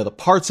 the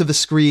parts of the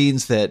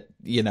screens that,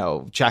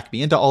 jack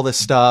me into all this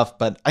stuff.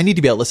 But I need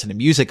to be able to listen to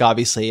music,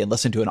 obviously, and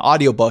listen to an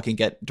audiobook and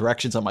get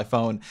directions on my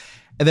phone.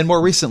 And then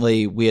more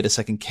recently, we had a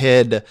second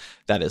kid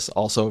that has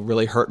also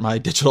really hurt my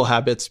digital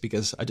habits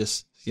because I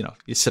just,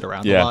 you sit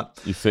around a lot.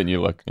 You sit and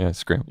you look, you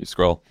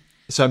scroll.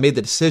 So I made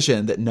the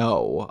decision that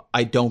no,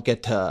 I don't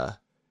get to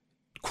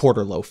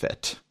quarter loaf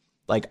it.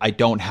 Like I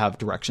don't have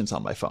directions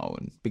on my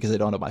phone because I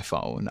don't have my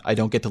phone. I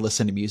don't get to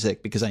listen to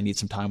music because I need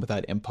some time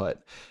without input.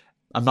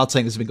 I'm not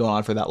saying this has been going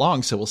on for that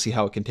long, so we'll see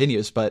how it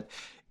continues, but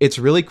it's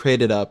really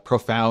created a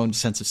profound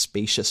sense of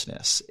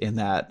spaciousness in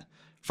that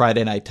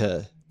Friday night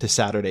to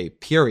Saturday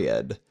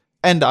period.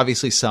 And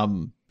obviously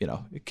some,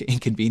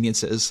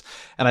 inconveniences.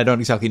 And I don't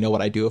exactly know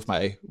what I'd do if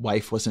my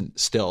wife wasn't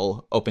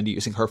still open to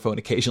using her phone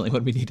occasionally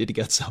when we needed to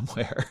get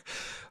somewhere.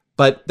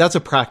 But that's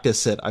a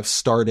practice that I've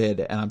started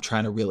and I'm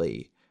trying to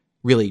really,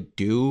 really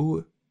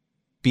do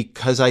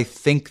because I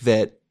think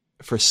that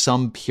for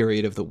some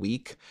period of the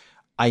week,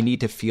 I need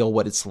to feel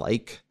what it's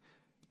like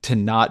to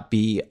not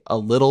be a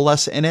little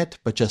less in it,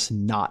 but just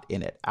not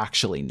in it,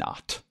 actually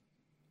not.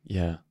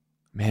 Yeah,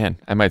 man,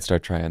 I might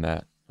start trying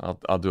that.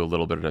 I'll do a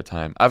little bit at a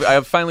time.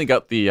 I've finally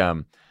got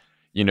the,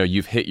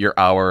 you've hit your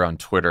hour on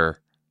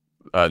Twitter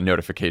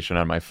notification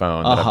on my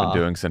phone that I've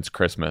been doing since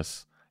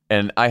Christmas.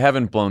 And I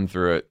haven't blown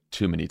through it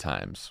too many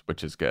times,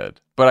 which is good.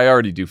 But I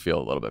already do feel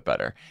a little bit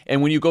better.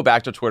 And when you go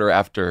back to Twitter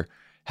after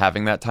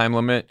having that time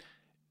limit,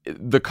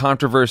 the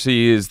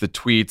controversies, the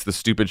tweets, the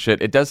stupid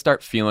shit, it does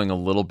start feeling a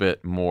little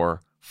bit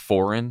more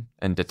foreign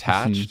and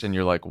detached. Mm-hmm. And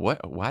you're like,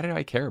 what? Why did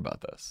I care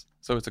about this?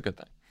 So it's a good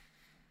thing.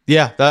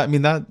 Yeah,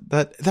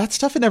 that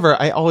stuff,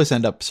 I always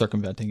end up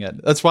circumventing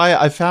it. That's why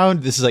I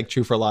found this is like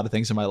true for a lot of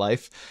things in my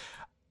life.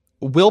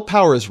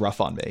 Willpower is rough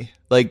on me.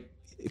 Like,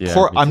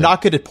 I'm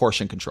not good at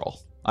portion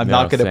control. I'm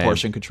not good at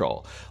portion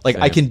control. Like,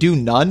 I can do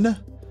none,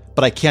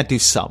 but I can't do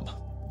some.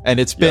 And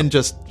it's been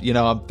just,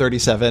 I'm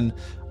 37.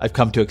 I've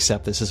come to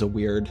accept this as a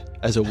weird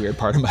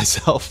part of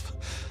myself.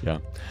 Yeah.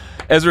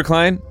 Ezra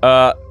Klein,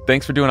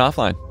 thanks for doing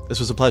Offline. This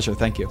was a pleasure.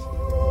 Thank you.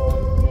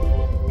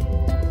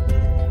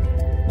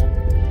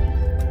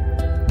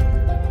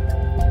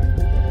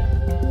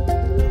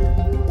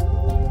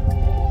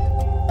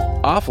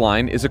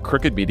 Offline is a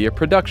Crooked Media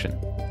production.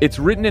 It's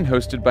written and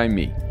hosted by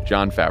me,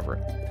 Jon Favreau.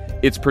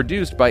 It's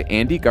produced by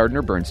Andy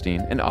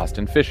Gardner-Bernstein and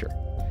Austin Fisher.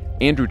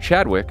 Andrew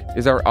Chadwick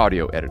is our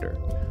audio editor.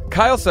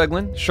 Kyle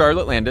Seglin,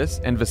 Charlotte Landis,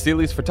 and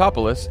Vasilis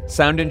Fotopoulos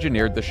sound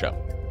engineered the show.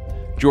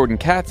 Jordan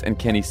Katz and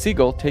Kenny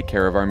Siegel take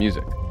care of our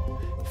music.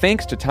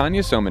 Thanks to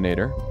Tanya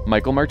Sominator,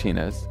 Michael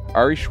Martinez,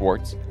 Ari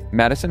Schwartz,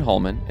 Madison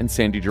Hallman, and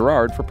Sandy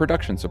Gerard for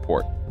production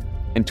support.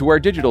 And to our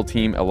digital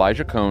team,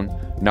 Elijah Cohn,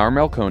 Nar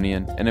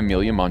Melkonian, and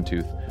Amelia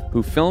Montooth,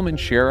 who film and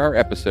share our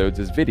episodes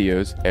as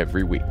videos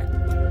every week.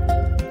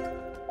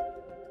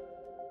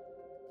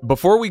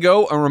 Before we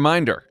go, a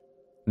reminder.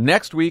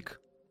 Next week,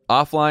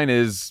 Offline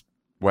is,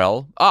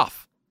 well,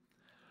 off.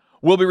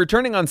 We'll be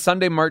returning on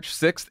Sunday, March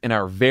 6th in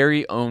our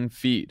very own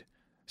feed.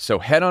 So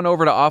head on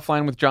over to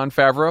Offline with Jon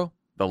Favreau.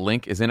 The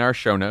link is in our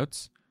show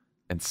notes.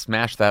 And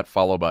smash that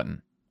follow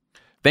button.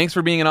 Thanks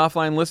for being an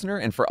Offline listener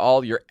and for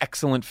all your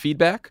excellent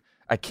feedback.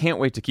 I can't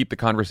wait to keep the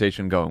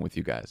conversation going with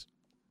you guys.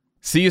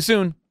 See you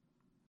soon.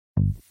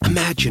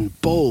 Imagine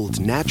bold,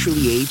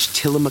 naturally aged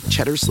Tillamook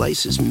cheddar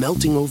slices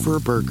melting over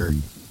a burger,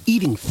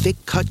 eating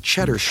thick-cut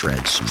cheddar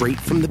shreds straight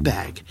from the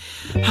bag.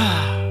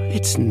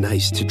 It's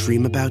nice to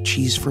dream about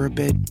cheese for a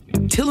bit.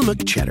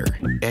 Tillamook Cheddar,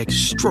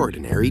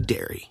 extraordinary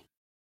dairy.